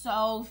just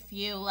so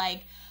few.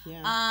 Like,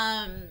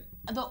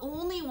 the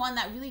only one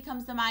that really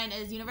comes to mind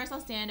is Universal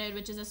Standard,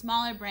 which is a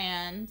smaller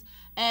brand.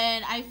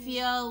 And I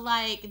feel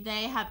like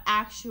they have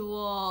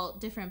actual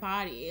different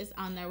bodies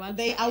on their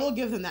website. I will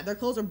give them that. Their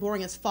clothes are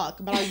boring as fuck,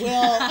 but I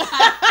will.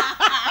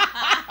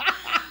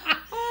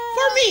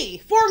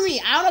 For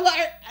me, I don't know what.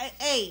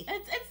 Hey,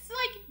 it's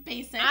like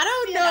basic. I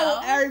don't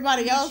know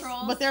everybody neutrals.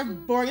 else, but they're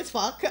boring as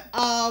fuck.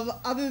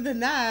 Other than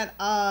that,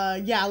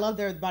 I love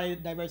their body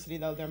diversity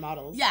though. Their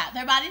models. Yeah,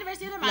 their body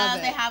diversity of their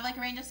models. They have like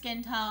a range of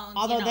skin tones.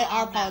 Although they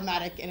are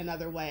problematic in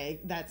another way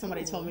that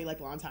somebody told me like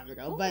a long time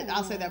ago. But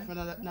I'll say that for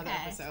another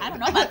episode. I don't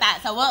know about that,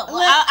 so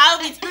I'll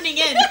be tuning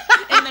in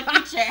the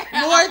future.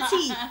 More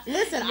tea.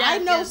 Listen, I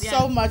know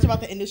so much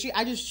about the industry.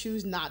 I just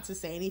choose not to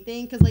say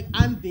anything because like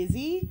I'm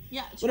busy.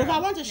 Yeah, true. But if I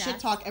wanted to shit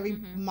talk every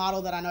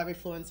model that I know, every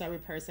influencer, every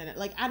person,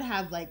 like I'd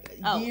have like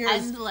years.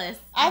 Endless.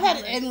 I've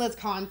had endless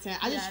content.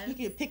 I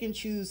just pick and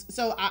choose.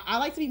 So I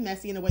like to be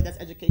messy in a way that's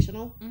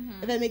educational.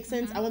 If that makes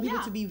sense. I want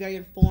people to be very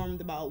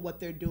informed about what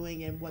they're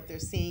doing and what they're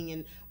seeing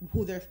and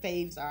who their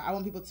faves are. I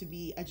want people to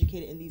be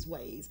educated in these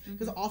ways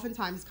because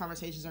oftentimes these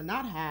conversations are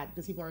not had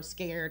because people are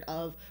scared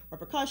of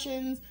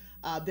repercussions,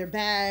 their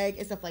bag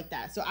and stuff like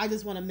that. So I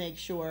just want to make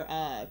sure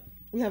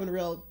we're having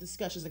real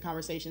discussions and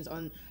conversations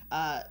on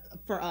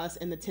for us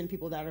and the 10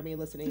 people that are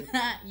listening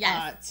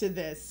to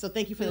this. So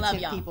thank you for the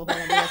 10 people who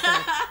are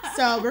listening.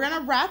 So we're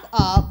gonna wrap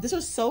up. This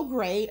was so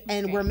great,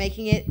 and we're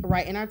making it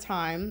right in our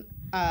time.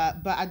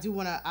 But I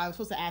was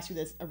supposed to ask you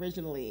this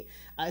originally.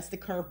 It's the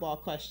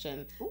curveball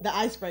question, the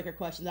icebreaker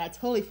question that I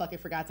totally fucking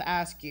forgot to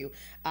ask you.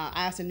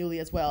 I asked Newly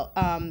as well.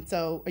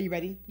 So are you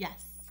ready?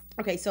 Yes.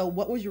 Okay, so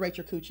what would you rate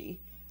your coochie?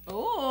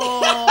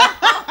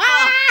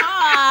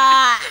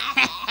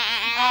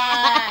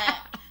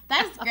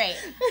 That's great.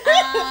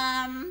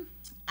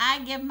 I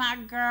give my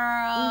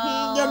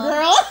girl. Your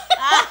girl?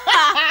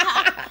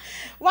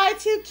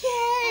 Y2K.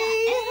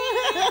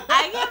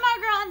 I give my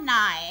girl a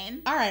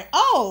 9. All right.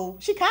 Oh,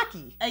 she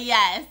cocky.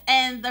 Yes,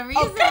 and the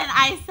reason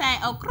I say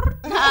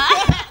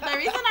the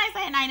reason I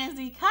say a 9 is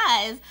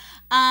because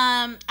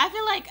I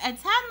feel like a 10,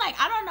 like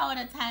I don't know what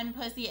a 10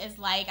 pussy is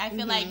like. I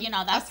feel like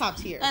that's top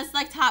tier. That's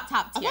like top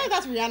tier. I feel like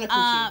that's Rihanna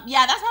coochie.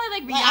 Yeah, that's probably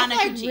like Rihanna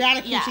I feel coochie.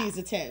 like Rihanna coochie is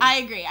a 10. I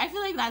agree. I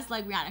feel like that's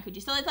like Rihanna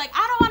coochie. So it's like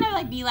I don't want to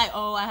like be like,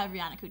 oh, I have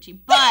Rihanna coochie,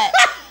 but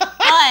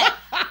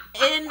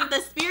in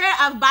the spirit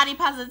of body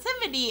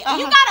positivity, you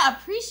gotta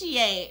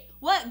appreciate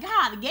what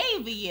God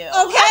gave you.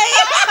 Okay.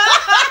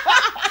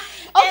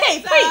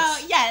 Okay, so,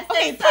 preach. Yes.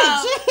 Okay,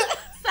 preach.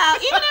 So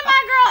even if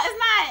my girl is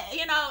not,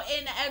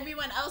 in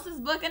everyone else's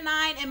book a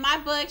 9, in my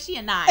book she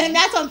a 9. And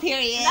that's on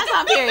period.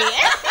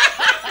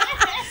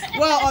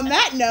 Well, on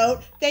that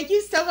note, thank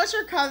you so much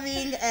for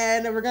coming,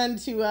 and we're going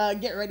to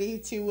get ready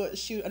to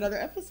shoot another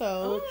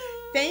episode.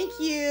 Ooh. Thank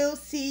you.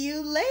 See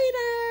you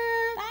later.